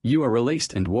 You are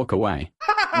released and walk away.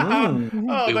 Mm.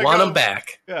 Oh, We there want goes- them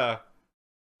back. Yeah.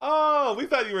 Oh, we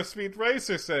thought you were Speed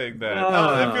Racer saying that.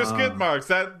 Ah. Oh, if you're Skid Marks,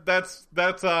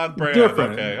 that's on brand.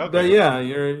 Different. Okay. Yeah,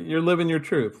 you're living your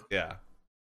truth. Yeah.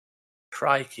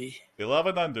 Crikey. We love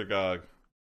an underdog.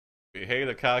 We hate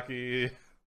a cocky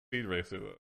Speed Racer.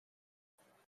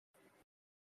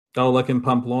 Oh, like in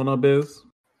Pamplona biz?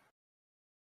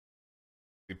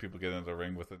 See people get into the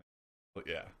ring with it. But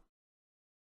yeah.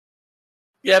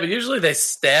 Yeah, but usually they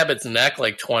stab its neck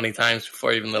like 20 times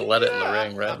before even they let it in the Yeah.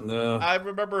 ring, right? No. I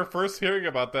remember first hearing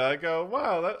about that. I go,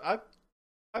 wow,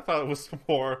 I thought it was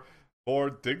more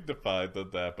dignified than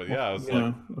that. But yeah, I was Yeah,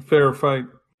 like, a fair fight.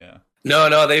 yeah.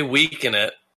 No, they weaken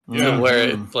it Yeah. to where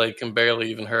it like can barely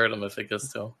even hurt them if it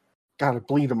gets to them. Gotta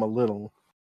bleed them a little,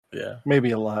 Yeah. maybe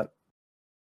a lot.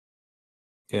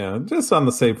 Yeah, just on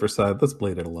the safer side. Let's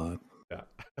bleed it a lot.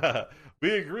 Yeah.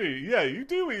 We agree. Yeah, you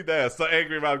do eat ass. The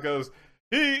angry man goes,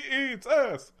 he eats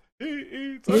ass. He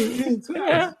eats ass.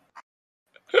 Yeah.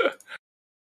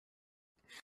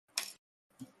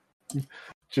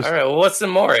 Just All right, well, what's the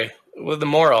moral? With the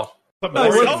moral? The Oh, moral-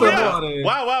 what's oh, the yeah. moral?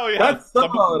 Wow, we What's had the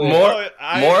moral?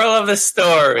 More- Moral of the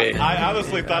story. I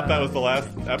honestly thought that was the last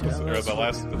episode or the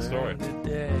last story.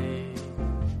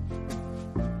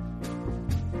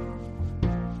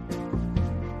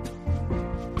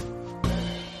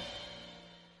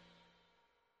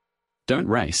 Don't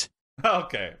race.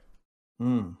 Okay.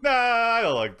 Mm. Nah, I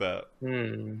don't like that.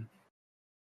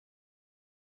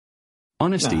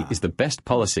 Honesty Nah. is the best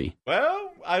policy.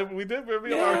 Well, we did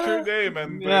reveal our true name,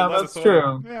 and they Yeah, let that's us true.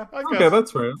 alone. Yeah, I guess. Okay,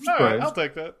 that's right. All That's right, right. I'll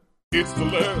take that. It's the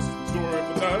last story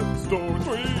of the night,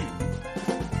 story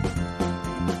 3.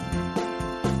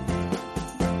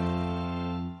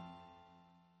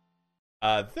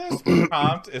 This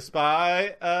prompt is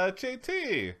by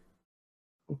JT.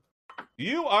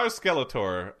 You are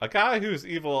Skeletor, a guy who's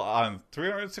evil on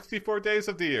 364 days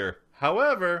of the year.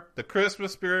 However, the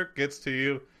Christmas spirit gets to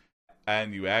you,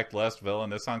 and you act less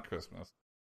villainous on Christmas.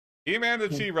 E-Man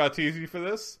and She-Ra tease you for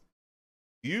this.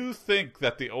 You think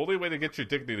that the only way to get your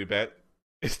dignity back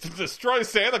is to destroy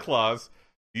Santa Claus.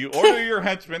 You order your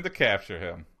henchmen to capture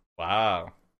him.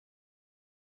 Wow.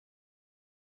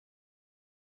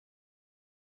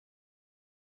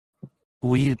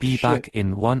 We'll be Shit. back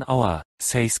in 1 hour,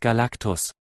 says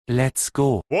Galactus. Let's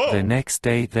go. Whoa. The next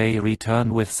day they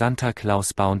return with Santa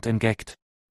Claus bound and gagged.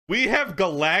 We have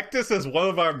Galactus as one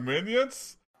of our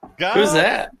minions? God, Who's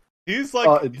that? He's like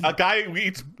Uh, a guy who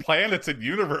eats planets and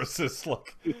universes.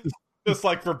 Like, just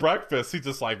like for breakfast, he's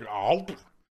just like, oh.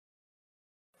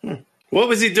 What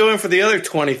was he doing for the other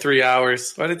 23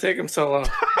 hours? Why did it take him so long?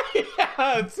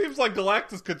 Yeah, it seems like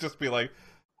Galactus could just be like,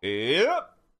 yep,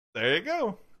 there you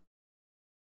go.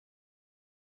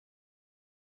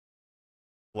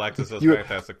 Galactus is You-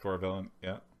 Fantastic Four villain,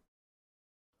 yeah.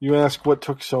 you ask what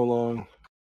took so long.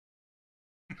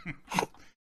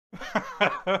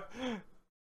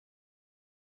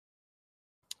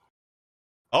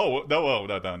 Oh,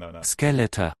 no.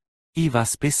 Skeletor. He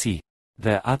was busy.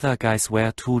 The other guys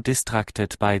were too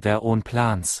distracted by their own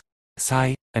plans.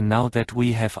 Sigh, and now that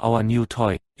we have our new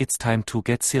toy, it's time to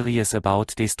get serious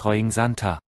about destroying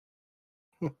Santa.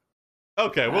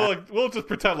 Okay, we'll just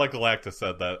pretend like Galactus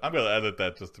said that. I'm gonna edit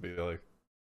that just to be like,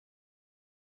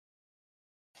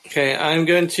 Okay, I'm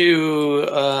going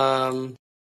to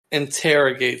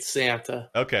interrogate Santa.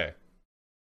 okay.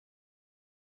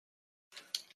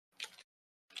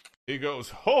 He goes,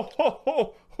 ho, ho,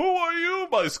 ho, who are you,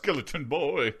 my skeleton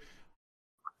boy?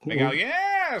 They go,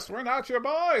 yes, we're not your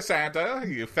boy, Santa,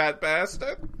 you fat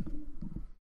bastard.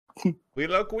 We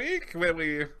look weak when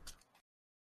we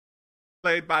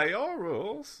played by your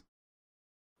rules.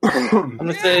 I'm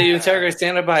gonna say you interrogate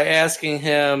Santa by asking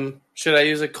him, should I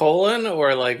use a colon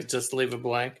or like just leave it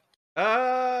blank?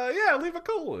 Yeah, leave a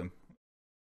colon.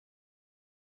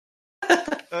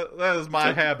 That is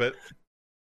my habit.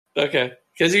 Okay,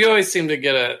 because you always seem to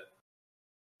get it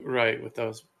right with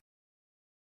those.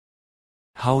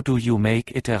 How do you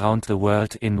make it around the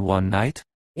world in one night?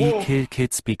 I kill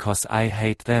kids because I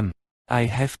hate them. I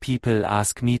have people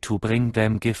ask me to bring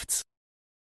them gifts.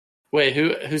 Wait,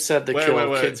 who said the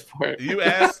kill kids part? You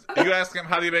asked him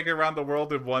how do you make it around the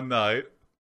world in one night?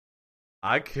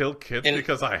 I kill kids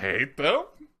because I hate them?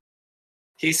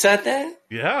 He said that?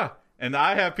 Yeah. And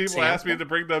I have people ask me to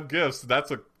bring them gifts.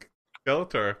 That's a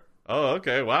filter. Oh,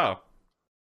 okay, wow.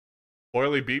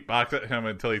 Poorly beatbox at him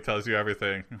until he tells you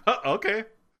everything. Okay.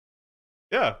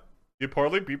 Yeah. You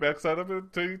poorly beatbox at him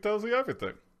until he tells you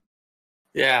everything.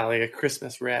 Yeah, like a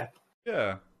Christmas rap.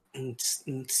 Yeah. You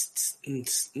doing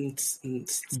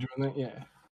that? Yeah.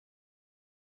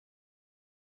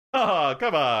 Oh,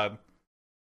 come on.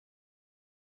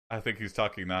 I think he's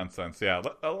talking nonsense. Yeah.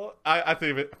 I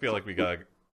feel like we gotta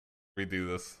redo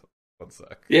this. 1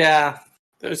 sec. Yeah.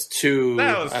 That was too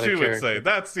insane.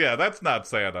 That's not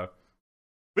Santa.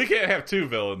 We can't have 2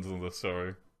 villains in this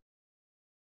story.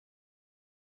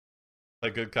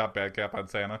 Like good cop, bad cop on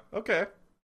Santa. Okay.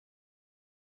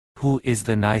 Who is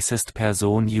the nicest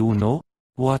person you know?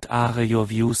 What are your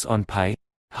views on pie?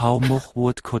 How much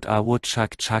wood could a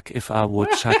woodchuck chuck if a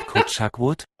woodchuck could chuck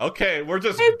wood? Okay, we're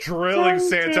just drilling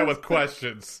Santa with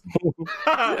questions.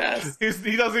 Yes.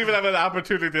 He doesn't even have an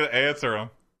opportunity to answer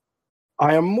them.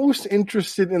 I am most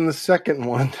interested in the second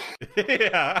one.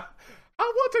 Yeah.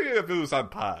 What are your views on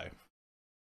pie?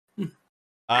 You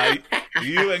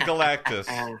and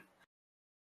Galactus.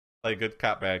 Play good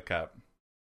cop, bad cop.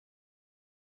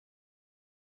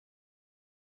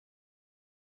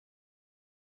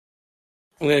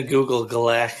 I'm gonna Google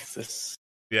Galactus.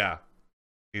 Yeah.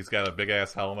 He's got a big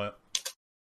ass helmet.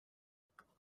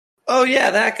 Oh yeah,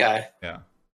 that guy. Yeah.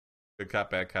 Good cop,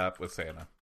 bad cop with Santa.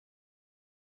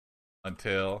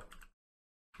 Until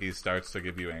he starts to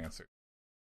give you answers.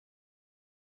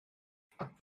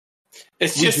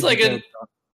 It's just like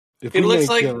he looks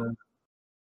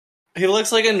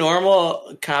like a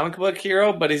normal comic book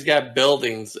hero, but he's got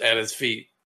buildings at his feet.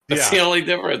 That's the only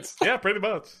difference. Yeah, pretty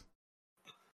much.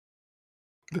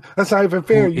 That's not even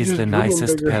fair. Who is the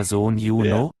nicest person you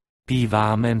know? Be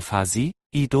warm and fuzzy?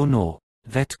 I don't know.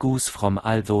 That goose from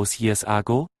all those years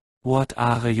ago? What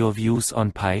are your views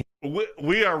on pie?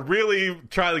 We are really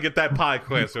trying to get that pie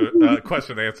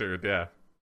question answered. Yeah,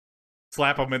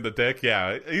 slap him in the dick.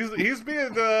 Yeah, he's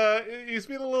being a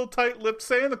little tight-lipped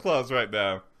Santa Claus right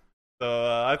now.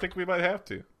 So I think we might have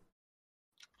to.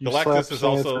 Galactus is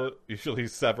also usually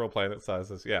several planet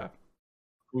sizes. Yeah,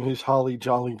 he's Holly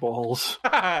Jolly Balls.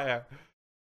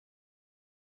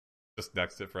 Just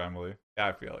next it for Emily. Yeah,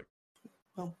 I feel like.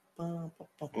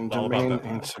 And demand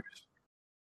answers.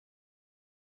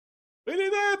 We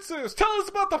need answers. Tell us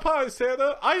about the pie,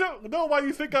 Santa. I don't know why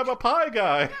you think I'm a pie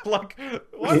guy. Like,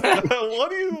 what?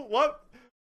 What?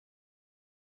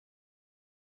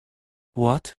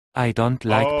 What? I don't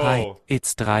like pie.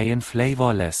 It's dry and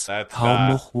flavorless. How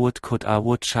much wood could a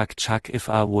woodchuck chuck if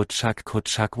a woodchuck could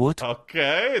chuck wood?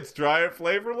 Okay, it's dry and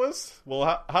flavorless.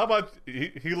 Well, how about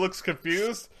he looks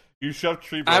confused? You shove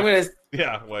tree bark.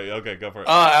 Yeah, wait, okay, go for it.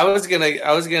 I was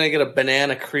gonna get a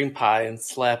banana cream pie and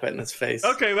slap it in his face.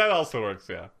 Okay, that also works,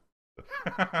 yeah.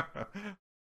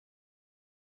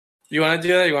 You wanna do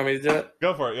that? You want me to do it?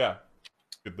 Go for it, yeah.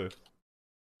 Good dude.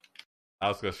 I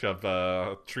was gonna shove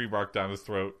tree bark down his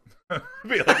throat.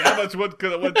 Be like, how much wood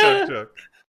could a woodchuck chuck?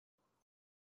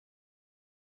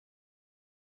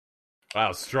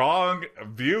 Wow, strong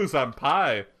views on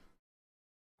pie.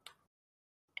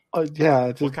 Yeah,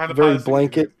 it's what kind of very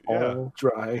blanket, all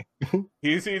dry.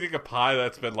 He's eating a pie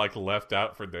that's been like left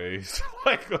out for days.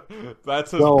 Like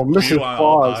that's his Mrs. on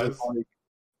Claus is like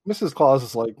Mrs. Claus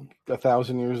is like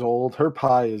 1,000 years old. Her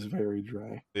pie is very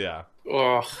dry. Yeah.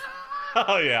 Oh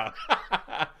yeah.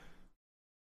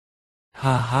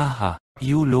 Ha ha ha!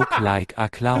 You look like a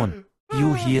clown.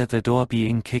 You hear the door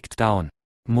being kicked down.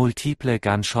 Multiple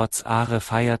gunshots are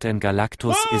fired and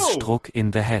Galactus is struck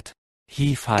in the head.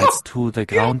 He falls to the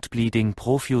ground bleeding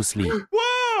profusely.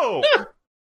 Whoa!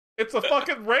 It's a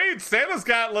fucking raid. Santa's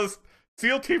got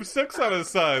SEAL Team 6 on his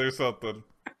side or something.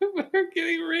 We're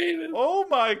getting raided. Oh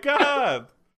my god.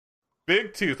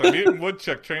 Big Tooth, a mutant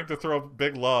woodchuck trained to throw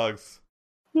big logs.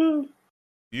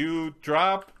 You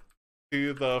drop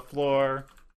to the floor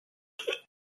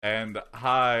and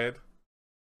hide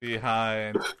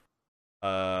behind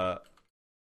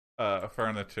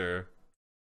furniture.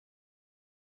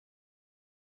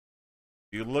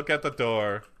 You look at the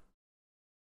door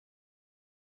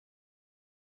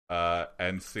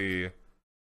and see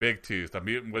Big Tooth, a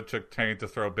mutant woodchuck trained to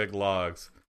throw big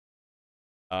logs,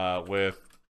 with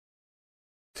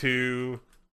 2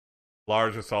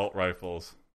 large assault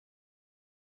rifles.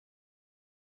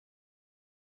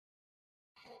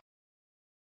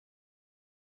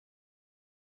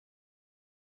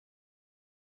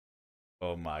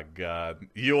 Oh my god.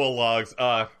 Yule logs.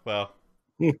 Well.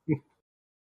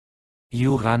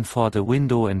 You run for the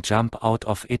window and jump out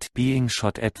of it, being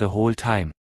shot at the whole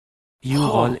time. You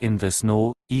roll in the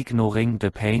snow, ignoring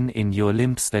the pain in your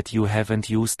limbs that you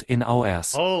haven't used in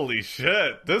hours. Holy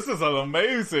shit. This is an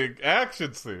amazing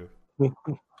action scene.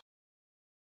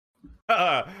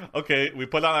 Okay, we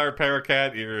put on our pair of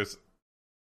cat ears.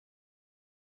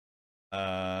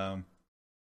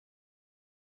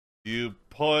 You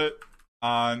put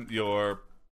on your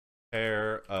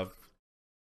pair of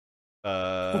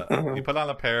you put on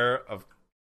a pair of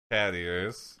cat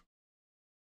ears,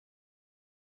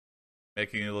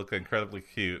 making you look incredibly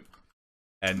cute,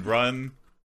 and run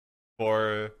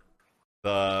for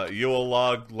the Yule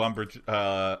log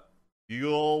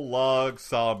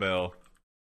sawmill.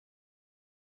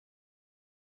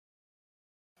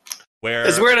 Where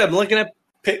It's weird. I'm looking at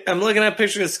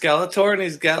pictures of Skeletor, and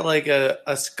he's got like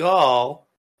a skull,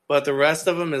 but the rest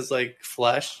of him is like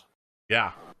flesh.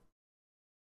 Yeah.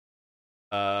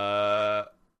 And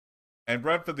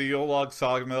run for the Yule log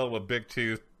sawmill with Big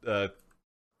Tooth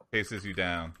chases you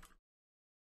down.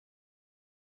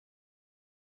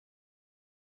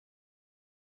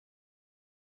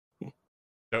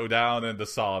 Go down in the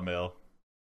sawmill.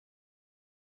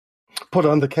 Put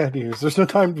on the cat ears. There's no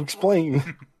time to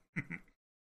explain.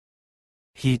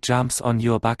 He jumps on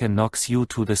your back and knocks you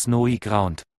to the snowy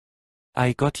ground.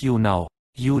 I got you now,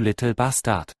 you little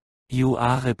bastard. You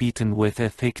are beaten with a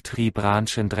thick tree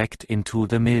branch and dragged into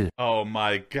the mill. Oh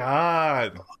my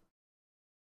god.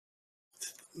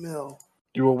 Mill.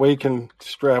 You awaken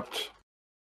strapped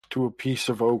to a piece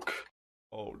of oak.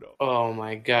 Oh no. Oh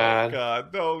my Oh god.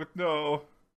 god. No.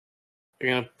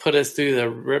 You're gonna put us through the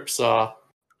ripsaw.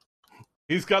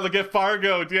 He's gotta get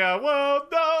Fargoed. Yeah. Well,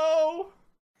 no.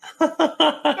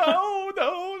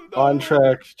 No. On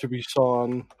track to be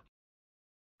sawn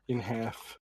in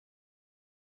half.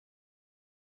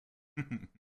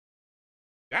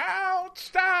 Don't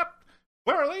stop.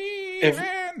 We're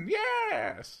leaving.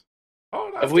 Yes.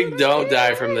 Hold on If we to the don't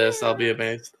die from steering. this, I'll be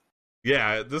amazed.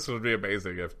 Yeah, this would be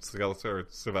amazing if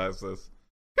Skeletor survives this.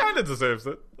 Kind of deserves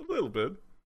it. A little bit.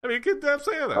 I mean, you could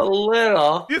say A that.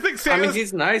 little. You think I Santa's mean,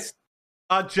 he's nice.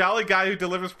 a jolly guy who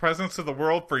delivers presents to the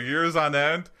world for years on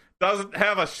end doesn't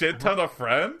have a shit ton of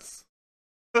friends?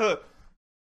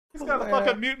 He's got a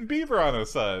fucking mutant beaver on his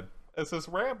side. It's his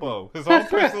Rambo. His own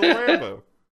personal Rambo.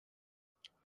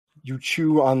 You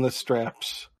chew on the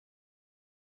straps,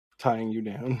 tying you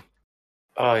down.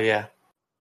 Oh yeah.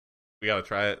 We gotta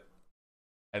try it.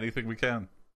 Anything we can.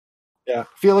 Yeah, I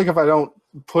feel like if I don't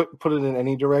put it in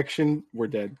any direction, we're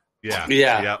dead. Yeah.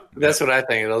 Yeah. Yep. That's what I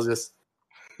think. It'll just.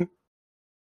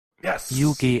 Yes.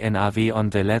 You GNAV on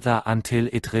the leather until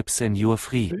it rips and you're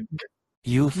free.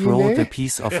 You throw the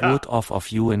piece of Yeah. wood off of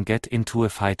you and get into a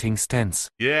fighting stance.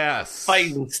 Yes.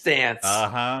 Fighting stance.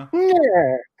 Uh-huh.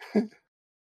 Yeah.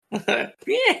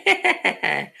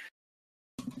 Yeah.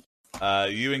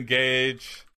 You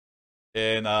engage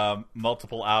in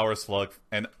multiple hour slug,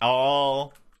 an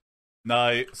all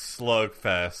night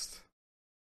slugfest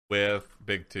with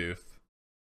Big Tooth.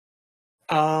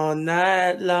 All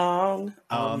night long.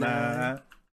 All night.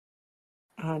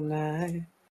 All night.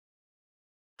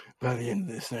 By the end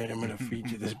of this night, I'm gonna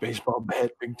feed you this baseball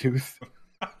bat, Big Tooth.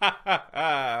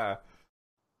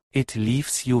 It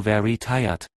leaves you very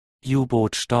tired. You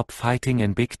both stop fighting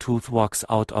and Big Tooth walks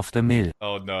out of the mill.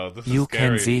 Oh no, this You is scary.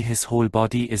 can see his whole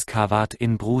body is covered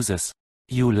in bruises.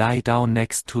 You lie down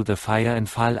next to the fire and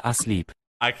fall asleep.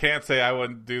 I can't say I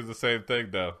wouldn't do the same thing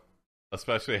though,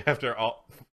 especially after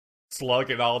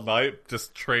slugging all night,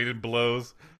 just trading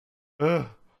blows. Ugh.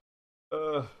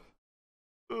 Ugh.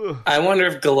 I wonder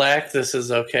if Galactus is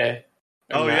okay.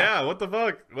 or Oh not. yeah, what the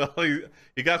fuck? Well,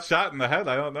 he got shot in the head.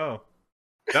 I don't know.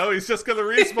 No, he's just gonna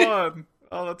respawn.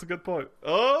 Oh, that's a good point.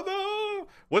 Oh no!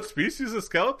 What species is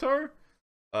Skeletor?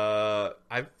 I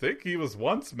think he was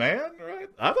once man, right?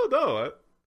 I don't know.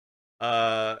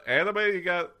 Anime, you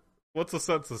got what's the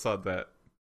census on that?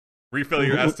 Refill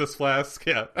your Estus flask.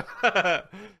 Yeah.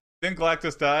 Didn't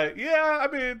Galactus die? Yeah, I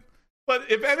mean, but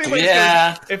if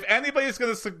anybody's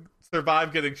gonna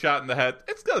survive getting shot in the head,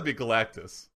 it's gonna be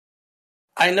Galactus.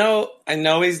 I know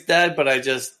he's dead, but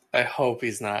I hope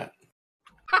he's not.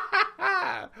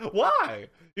 Why?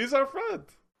 He's our friend.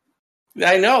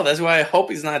 I know. That's why I hope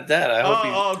he's not dead. I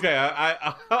hope okay.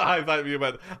 I thought you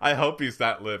meant I hope he's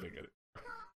not living it.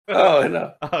 Oh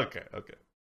no. Okay.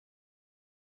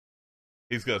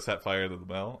 He's gonna set fire to the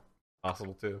mill.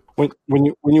 Possible too. When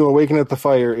you awaken at the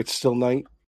fire, it's still night,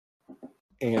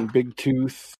 and Big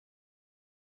Tooth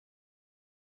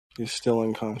is still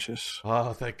unconscious.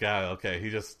 Oh, thank God. Okay,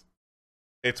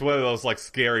 it's one of those like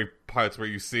scary parts where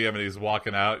you see him and he's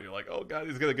walking out. You're like, oh God,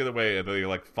 he's gonna get away, and then he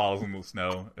like falls in the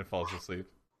snow and falls asleep.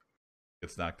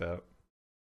 Gets knocked out.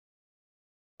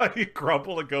 You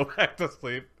crumple and go back to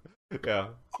sleep. Yeah.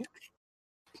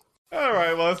 All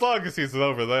right. Well, as long as he's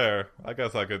over there, I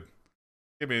guess I could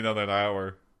give me another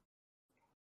hour.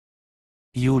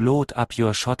 You load up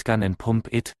your shotgun and pump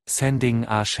it, sending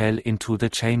a shell into the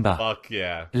chamber. Fuck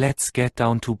yeah. Let's get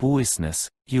down to business,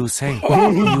 you say. You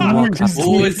walk up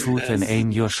to Big Tooth and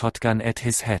aim your shotgun at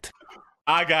his head.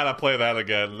 I gotta play that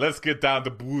again. Let's get down to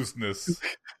business.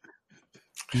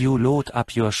 You load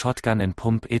up your shotgun and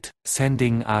pump it,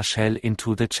 sending a shell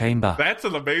into the chamber. That's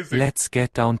an amazing... Let's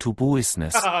get down to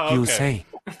business, okay. You say.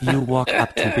 You walk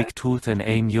up to Big Tooth and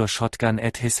aim your shotgun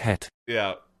at his head.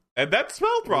 Yeah. And that's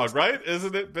spelled wrong, right?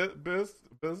 Isn't it business?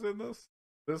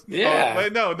 Yeah. Oh,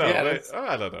 wait, no. Yeah, wait.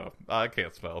 I don't know. I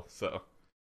can't spell, so...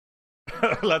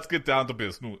 Let's get down to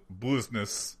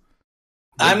business.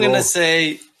 I'm going to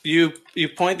say you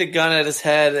point the gun at his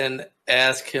head and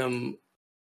ask him...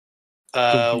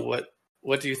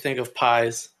 what do you think of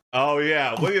pies? Oh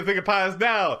yeah, what do you think of pies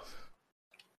now?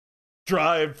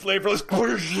 Dry and flavorless.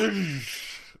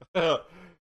 We're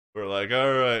like,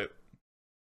 all right.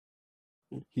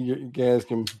 You can ask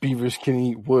him, beavers can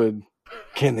eat wood.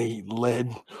 Can they eat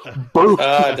lead? Boom.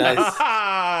 Nice.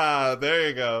 There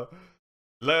you go.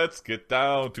 Let's get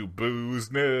down to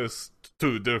business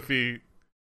to defeat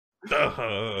the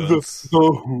Huns.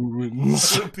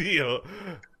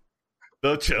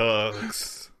 The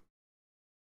Chucks.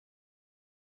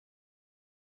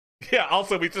 Yeah,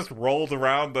 also we just rolled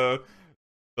around the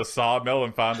sawmill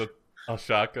and found a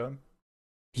shotgun.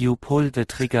 You pull the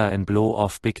trigger and blow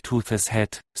off Big Tooth's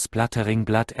head, splattering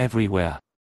blood everywhere.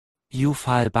 You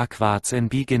fall backwards and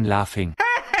begin laughing.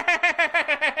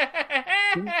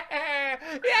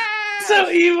 Yeah! So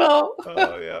evil.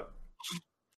 Oh yeah.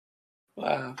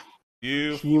 Wow.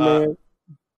 He-Man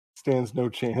stands no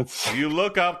chance. You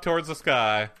look up towards the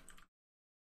sky,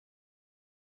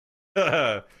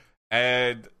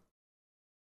 and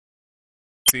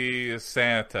see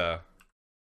Santa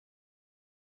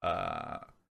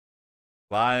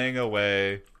flying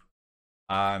away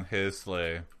on his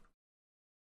sleigh.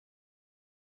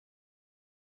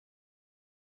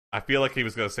 I feel like he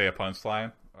was going to say a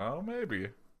punchline. Oh, maybe.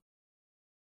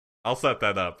 I'll set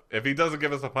that up. If he doesn't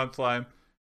give us a punchline,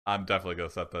 I'm definitely going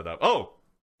to set that up. Oh!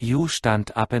 You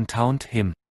stand up and taunt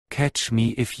him. Catch me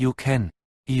if you can.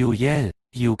 You yell.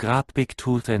 You grab Big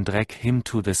Tooth and drag him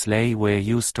to the sleigh where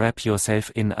you strap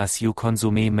yourself in as you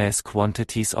consume mass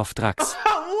quantities of drugs.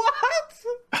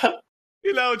 What?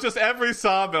 You know, just every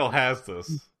sawmill has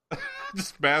this.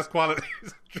 Just mass quantities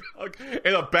of drugs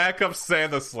in a backup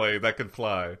Santa sleigh that can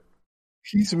fly.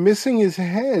 He's missing his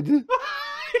head.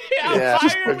 Yeah,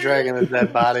 we're dragging a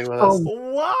dead body with us.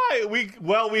 Why?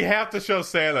 We have to show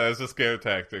Santa as a scare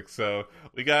tactic, so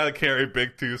we gotta carry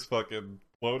Big Tooth's fucking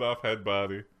blown off head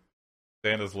body.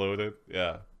 Santa's loaded,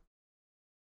 yeah.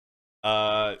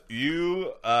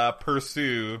 You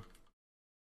pursue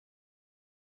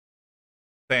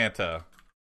Santa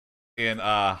in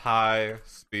a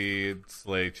high-speed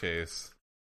sleigh chase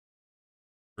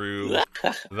through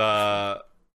the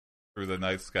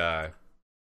night sky.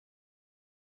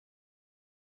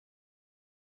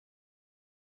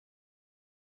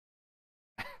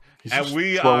 And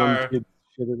we are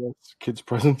kids'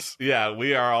 presents. Yeah,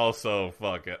 we are also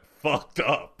fucking fucked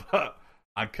up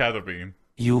on ketamine.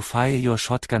 You fire your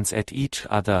shotguns at each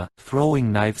other,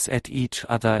 throwing knives at each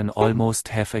other and almost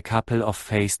have a couple of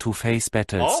face-to-face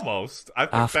battles. Almost. I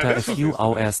think After a few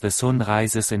hours the sun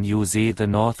rises and you see the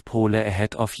North Pole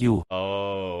ahead of you.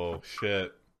 Oh,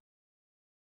 shit.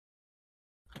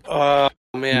 Man.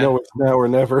 No, it's now or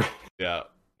never. Yeah,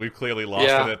 we've clearly lost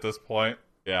it at this point.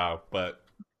 Yeah, but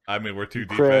I mean, we're too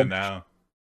deep in now.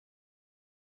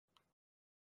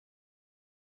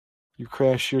 You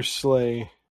crash your sleigh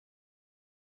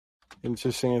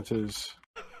into Santa's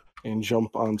and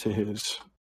jump onto his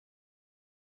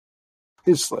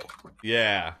sleigh.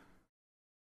 Yeah.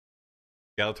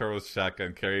 Skeletor with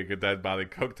shotgun carrying a dead body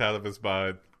coked out of his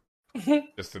mind.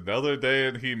 Just another day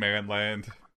in He-Man land.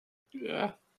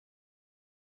 Yeah.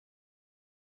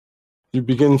 You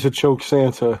begin to choke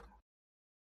Santa,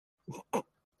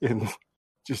 and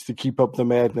just to keep up the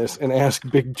madness, and ask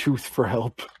Big Tooth for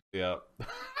help. Yeah.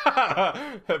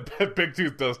 Big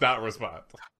Tooth does not respond.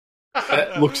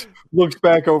 Looks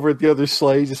back over at the other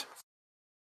sleigh. Just,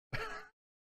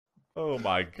 oh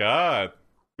my god.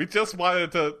 We just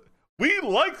wanted to. We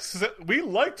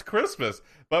liked Christmas,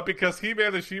 but because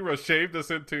He-Man and She-Ra shaved us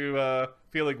into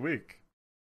feeling weak.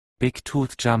 Big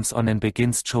Tooth jumps on and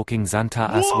begins choking Santa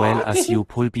as well as you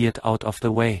pull Beard out of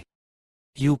the way.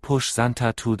 You push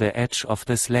Santa to the edge of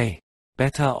the sleigh.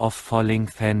 Better off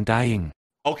falling than dying.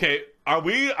 Okay, are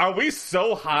we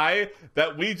so high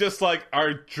that we just like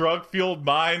our drug-fueled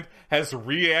mind has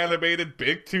reanimated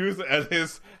Big Tooth and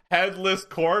his headless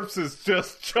corpse is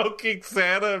just choking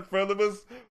Santa in front of us?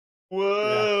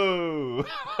 Whoa!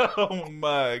 Yeah. Oh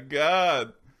my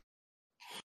god!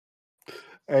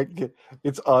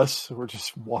 It's us. We're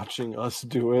just watching us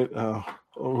do it. Oh.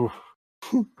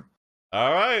 All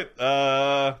right.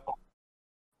 I'm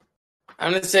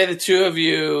gonna say the two of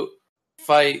you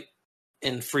fight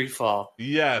in free fall.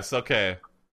 Yes. Okay.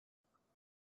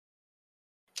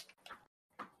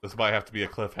 This might have to be a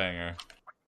cliffhanger.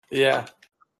 Yeah.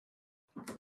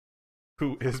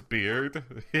 Who is Beard?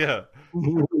 Yeah.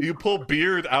 You pull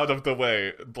Beard out of the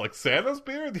way. Like Santa's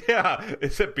Beard? Yeah.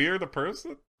 Is it Beard a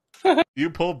person? You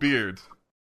pull Beard.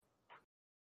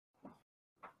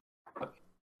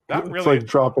 Not It's really. like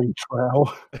dropping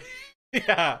trowel.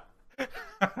 Yeah.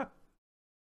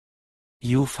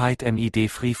 You fight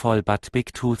mid free fall but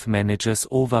Big Tooth manages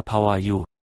overpower you.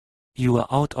 You are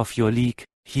out of your league,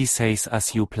 he says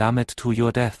as you plummet to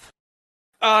your death.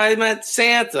 Oh, I meant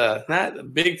Santa,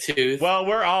 not Big Tooth. Well,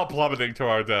 we're all plummeting to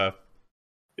our death.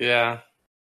 Yeah.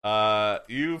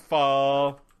 You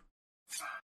fall.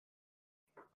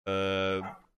 You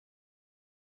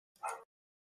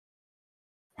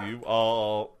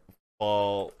all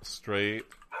fall straight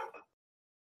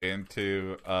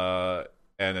into an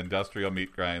industrial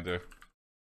meat grinder.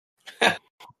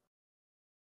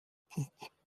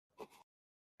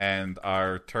 And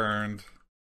are turned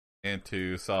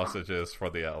into sausages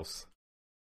for the elves.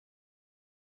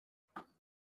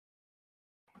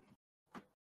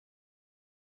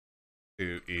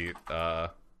 To eat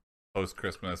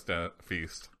post-Christmas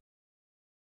feast.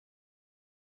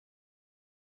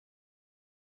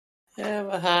 Have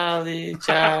a holly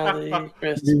jolly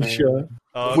Christmas. You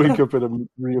wake up at a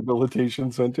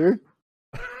rehabilitation center.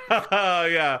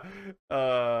 Yeah.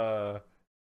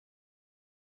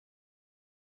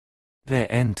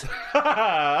 The end.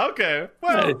 Okay.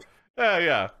 Well,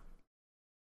 yeah.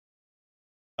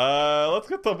 Let's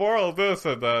get the moral of this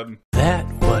and then. That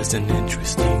was an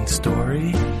interesting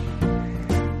story.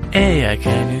 Aya,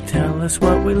 can you tell us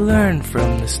what we learned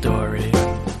from the story?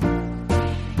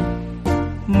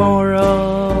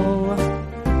 Moral.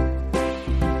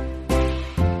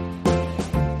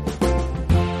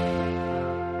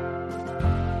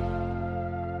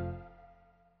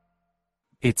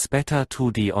 It's better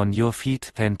to die on your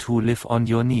feet than to live on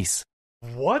your knees.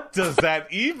 What does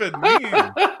that even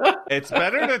mean? It's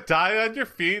better to die on your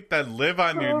feet than live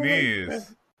on your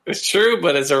knees. It's true,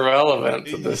 but it's irrelevant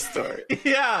to this story.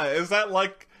 Yeah, is that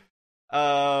like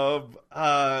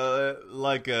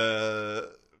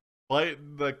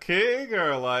fighting the king,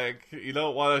 or like you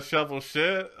don't want to shovel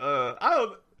shit? I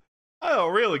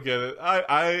don't really get it.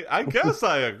 I guess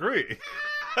I agree.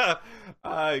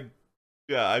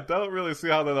 I don't really see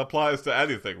how that applies to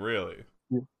anything, really.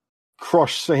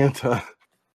 Crush Santa.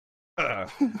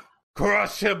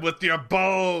 Crush him with your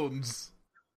bones.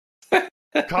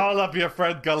 Call up your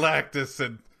friend Galactus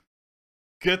and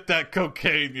get that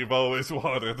cocaine you've always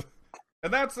wanted.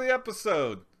 And that's the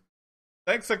episode.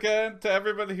 Thanks again to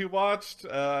everybody who watched.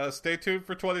 Stay tuned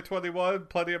for 2021.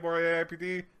 Plenty of more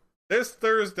AIPD. This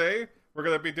Thursday, we're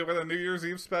going to be doing a New Year's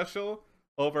Eve special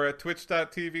over at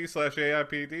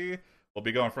twitch.tv/AIPD. We'll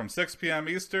be going from 6 p.m.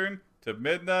 Eastern to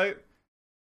midnight.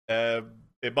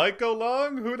 It might go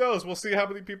long. Who knows? We'll see how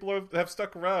many people have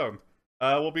stuck around.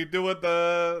 We'll be doing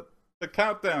the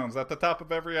countdowns at the top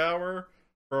of every hour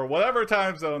for whatever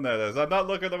time zone that is. I'm not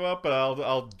looking them up, but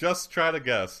I'll just try to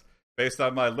guess based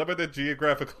on my limited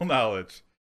geographical knowledge.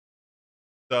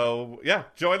 So, yeah,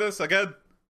 join us again,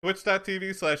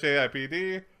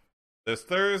 twitch.tv/AIPD this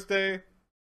Thursday.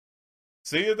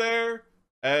 See you there,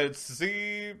 and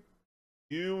see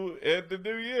you in the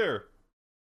new year.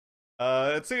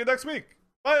 And see you next week.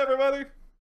 Bye, everybody.